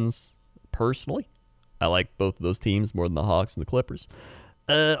Suns personally. I like both of those teams more than the Hawks and the Clippers.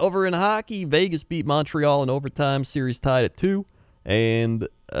 Over in hockey, Vegas beat Montreal in overtime. Series tied at 2. And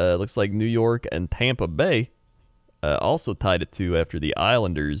looks like New York and Tampa Bay also tied at 2 after the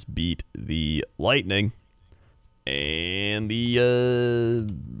Islanders beat the Lightning. And the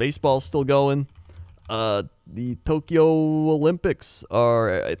baseball's still going. The Tokyo Olympics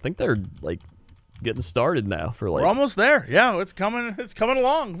I think they're like getting started now. We're almost there. Yeah, it's coming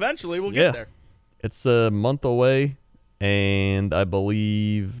along. Eventually, we'll get there. It's a month away. And I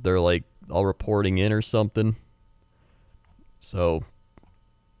believe they're like all reporting in or something. So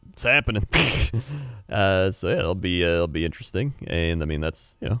it's happening. So yeah, it'll be interesting. And I mean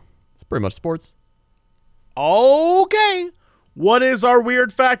that's it's pretty much sports. Okay. What is our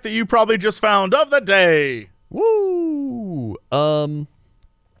weird fact that you probably just found of the day? Woo! All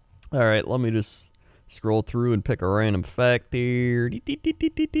right, let me just scroll through and pick a random fact here. Here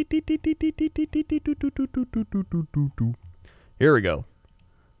we go.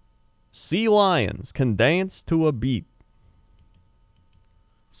 Sea lions can dance to a beat.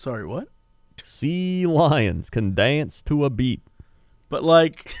 Sorry, what? Sea lions can dance to a beat. But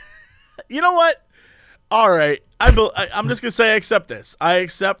like, you know what? All right, I'm just gonna say I accept this. I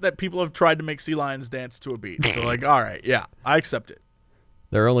accept that people have tried to make sea lions dance to a beat. So like, all right, yeah, I accept it.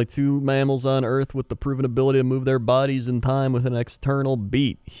 There are only 2 mammals on Earth with the proven ability to move their bodies in time with an external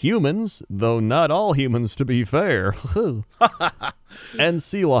beat. Humans, though not all humans to be fair, and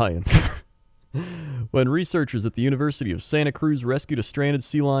sea lions. When researchers at the University of Santa Cruz rescued a stranded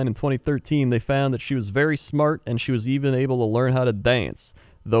sea lion in 2013, they found that she was very smart and she was even able to learn how to dance.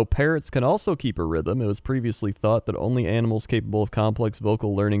 Though parrots can also keep a rhythm, it was previously thought that only animals capable of complex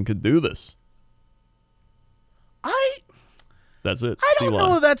vocal learning could do this. That's it. I don't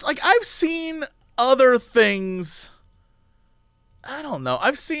know. That's like I've seen other things. I don't know.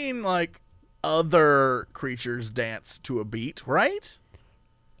 I've seen like other creatures dance to a beat, right?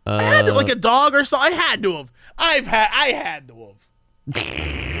 I had to, like a dog or something. I had to have. I had to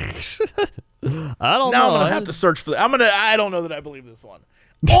have. I don't know. Now I'm gonna have to search for that. I don't know that I believe this one.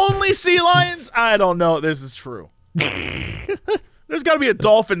 Only sea lions? I don't know. This is true. There's got to be a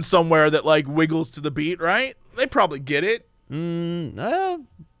dolphin somewhere that like wiggles to the beat, right? They probably get it. Maybe.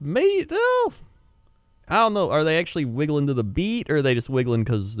 I don't know. Are they actually wiggling to the beat, or are they just wiggling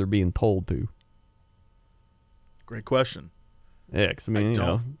because they're being told to? Great question. Yeah, because I mean,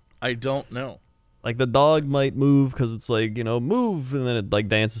 I don't know. Like the dog might move because it's like move, and then it like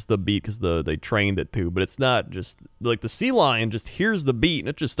dances to the beat because they trained it to. But it's not just like the sea lion just hears the beat and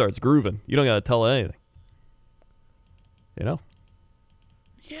it just starts grooving. You don't got to tell it anything.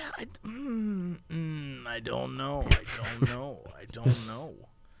 Yeah, I don't know.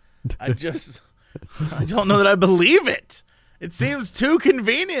 I don't know that I believe it. It seems too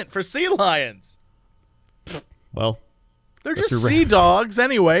convenient for sea lions. Well, they're just sea dogs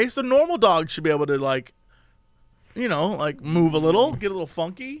anyway, so normal dogs should be able to like like move a little, get a little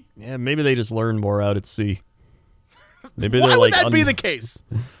funky. Yeah, maybe they just learn more out at sea. Maybe Why they're would like that be the case?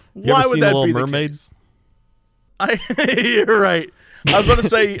 You Why ever would seen that The Little be Mermaid? the case? You're right. I was going to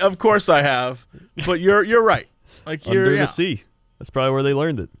say, of course I have, but you're right. Like Under the sea. That's probably where they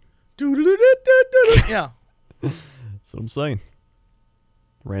learned it. Yeah. That's what I'm saying.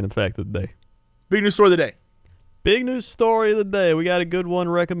 Random fact of the day. Big news story of the day. Big news story of the day. We got a good one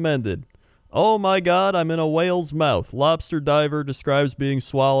recommended. Oh my God, I'm in a whale's mouth. Lobster diver describes being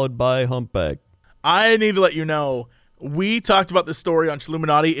swallowed by humpback. I need to let you know, we talked about this story on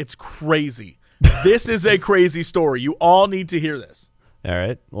Chilluminati. It's crazy. This is a crazy story. You all need to hear this. All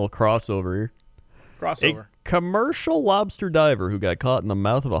right, a little crossover here. Crossover. A commercial lobster diver who got caught in the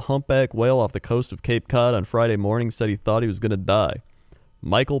mouth of a humpback whale off the coast of Cape Cod on Friday morning said he thought he was going to die.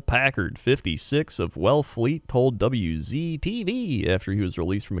 Michael Packard, 56, of Wellfleet, told WZTV after he was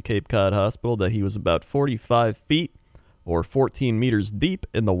released from a Cape Cod hospital that he was about 45 feet or 14 meters deep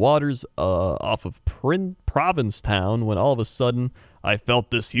in the waters off of Provincetown when all of a sudden I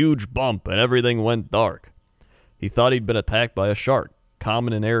felt this huge bump and everything went dark. He thought he'd been attacked by a shark,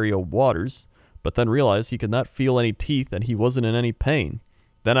 common in area waters, but then realized he could not feel any teeth and he wasn't in any pain.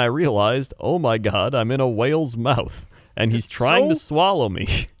 Then I realized, oh my God, I'm in a whale's mouth. And he's trying to swallow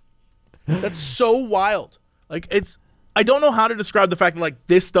me. That's so wild. Like, I don't know how to describe the fact that, like,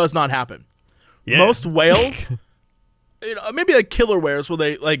 this does not happen. Yeah. Most whales, maybe like killer whales where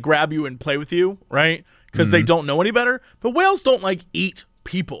they, like, grab you and play with you, right? Because they don't know any better. But whales don't, like, eat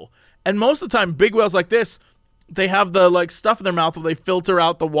people. And most of the time, big whales like this, they have the, like, stuff in their mouth where they filter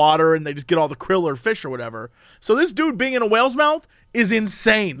out the water and they just get all the krill or fish or whatever. So this dude being in a whale's mouth is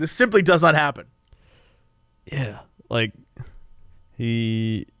insane. This simply does not happen. Yeah. Like,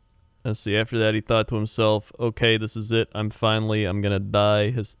 let's see, after that he thought to himself, okay, this is it. I'm going to die.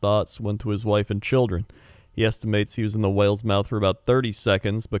 His thoughts went to his wife and children. He estimates he was in the whale's mouth for about 30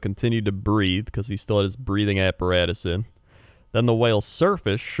 seconds, but continued to breathe because he still had his breathing apparatus in. Then the whale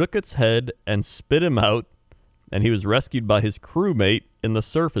surfaced, shook its head, and spit him out, and he was rescued by his crewmate in the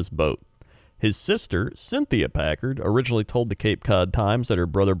surface boat. His sister, Cynthia Packard, originally told the Cape Cod Times that her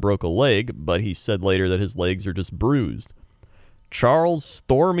brother broke a leg, but he said later that his legs are just bruised. Charles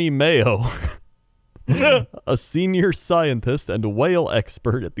Stormy Mayo, a senior scientist and whale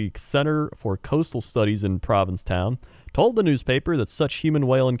expert at the Center for Coastal Studies in Provincetown, told the newspaper that such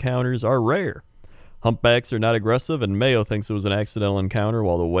human-whale encounters are rare. Humpbacks are not aggressive, and Mayo thinks it was an accidental encounter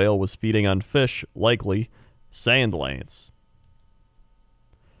while the whale was feeding on fish, likely sand lance.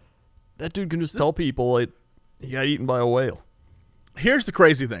 That dude can just tell people like he got eaten by a whale. Here's the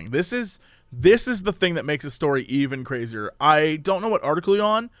crazy thing. This is the thing that makes the story even crazier. I don't know what article you're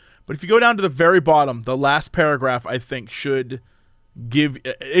on, but if you go down to the very bottom, the last paragraph I think should give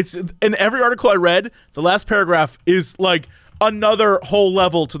it's in every article I read, the last paragraph is like another whole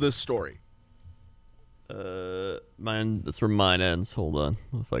level to this story. That's where mine ends. Hold on.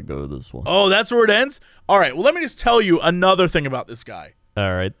 If I go to this one. Oh, that's where it ends? All right, well let me just tell you another thing about this guy.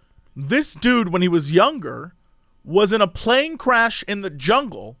 All right. This dude, when he was younger, was in a plane crash in the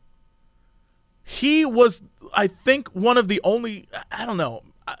jungle. He was, I think, one of the only, I don't know,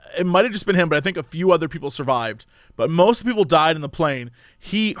 it might have just been him, but I think a few other people survived. But most people died in the plane.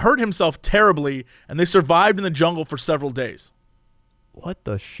 He hurt himself terribly, and they survived in the jungle for several days. What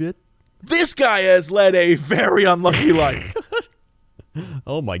the shit? This guy has led a very unlucky life.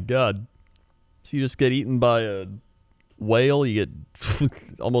 Oh, my God. So you just get eaten by a whale, you get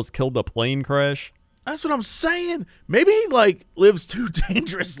almost killed in a plane crash. That's what I'm saying. Maybe he like lives too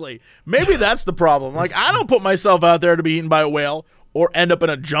dangerously. Maybe that's the problem. Like I don't put myself out there to be eaten by a whale or end up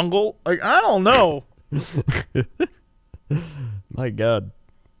in a jungle. Like I don't know. My God.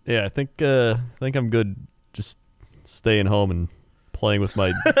 Yeah, I think I'm good just staying home and playing with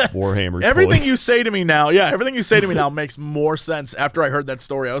my Warhammer Everything toys. you say to me now makes more sense after I heard that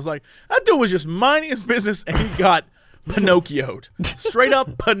story. I was like, that dude was just minding his business and he got Pinocchio'd. Straight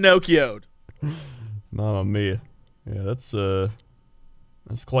up Pinocchio'd. Mamma mia. Yeah,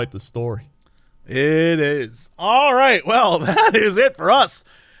 that's quite the story. It is. All right. Well, that is it for us.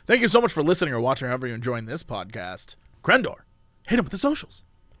 Thank you so much for listening or watching, however you're enjoying this podcast. Crendor, hit him with the socials.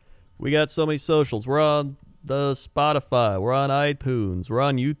 We got so many socials. We're on the Spotify. We're on iTunes. We're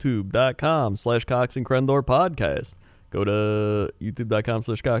on YouTube.com/Cox and Crendor Podcast. Go to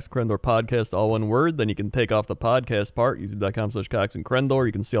youtube.com/Cox and Crendor Podcast, all one word. Then you can take off the podcast part, youtube.com/Cox and Crendor.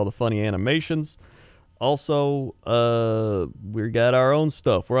 You can see all the funny animations. Also, we got our own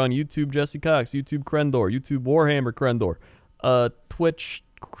stuff. We're on YouTube, Jesse Cox, YouTube Crendor, YouTube Warhammer Crendor, Twitch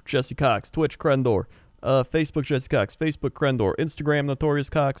Jesse Cox, Twitch Crendor, Facebook Jesse Cox, Facebook Crendor, Instagram Notorious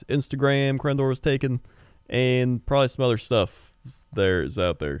Cox, Instagram Crendor was taken, and probably some other stuff is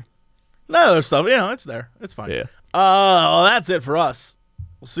out there. None other stuff. It's there. It's fine. Yeah. Well, that's it for us.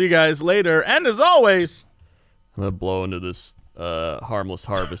 We'll see you guys later. And as always, I'm going to blow into this Harmless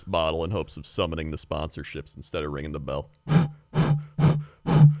Harvest bottle in hopes of summoning the sponsorships instead of ringing the bell.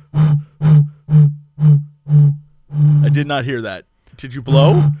 I did not hear that. Did you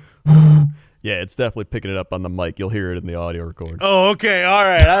blow? Yeah, it's definitely picking it up on the mic. You'll hear it in the audio record. Oh, okay. All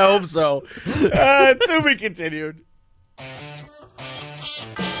right. I hope so. To be continued.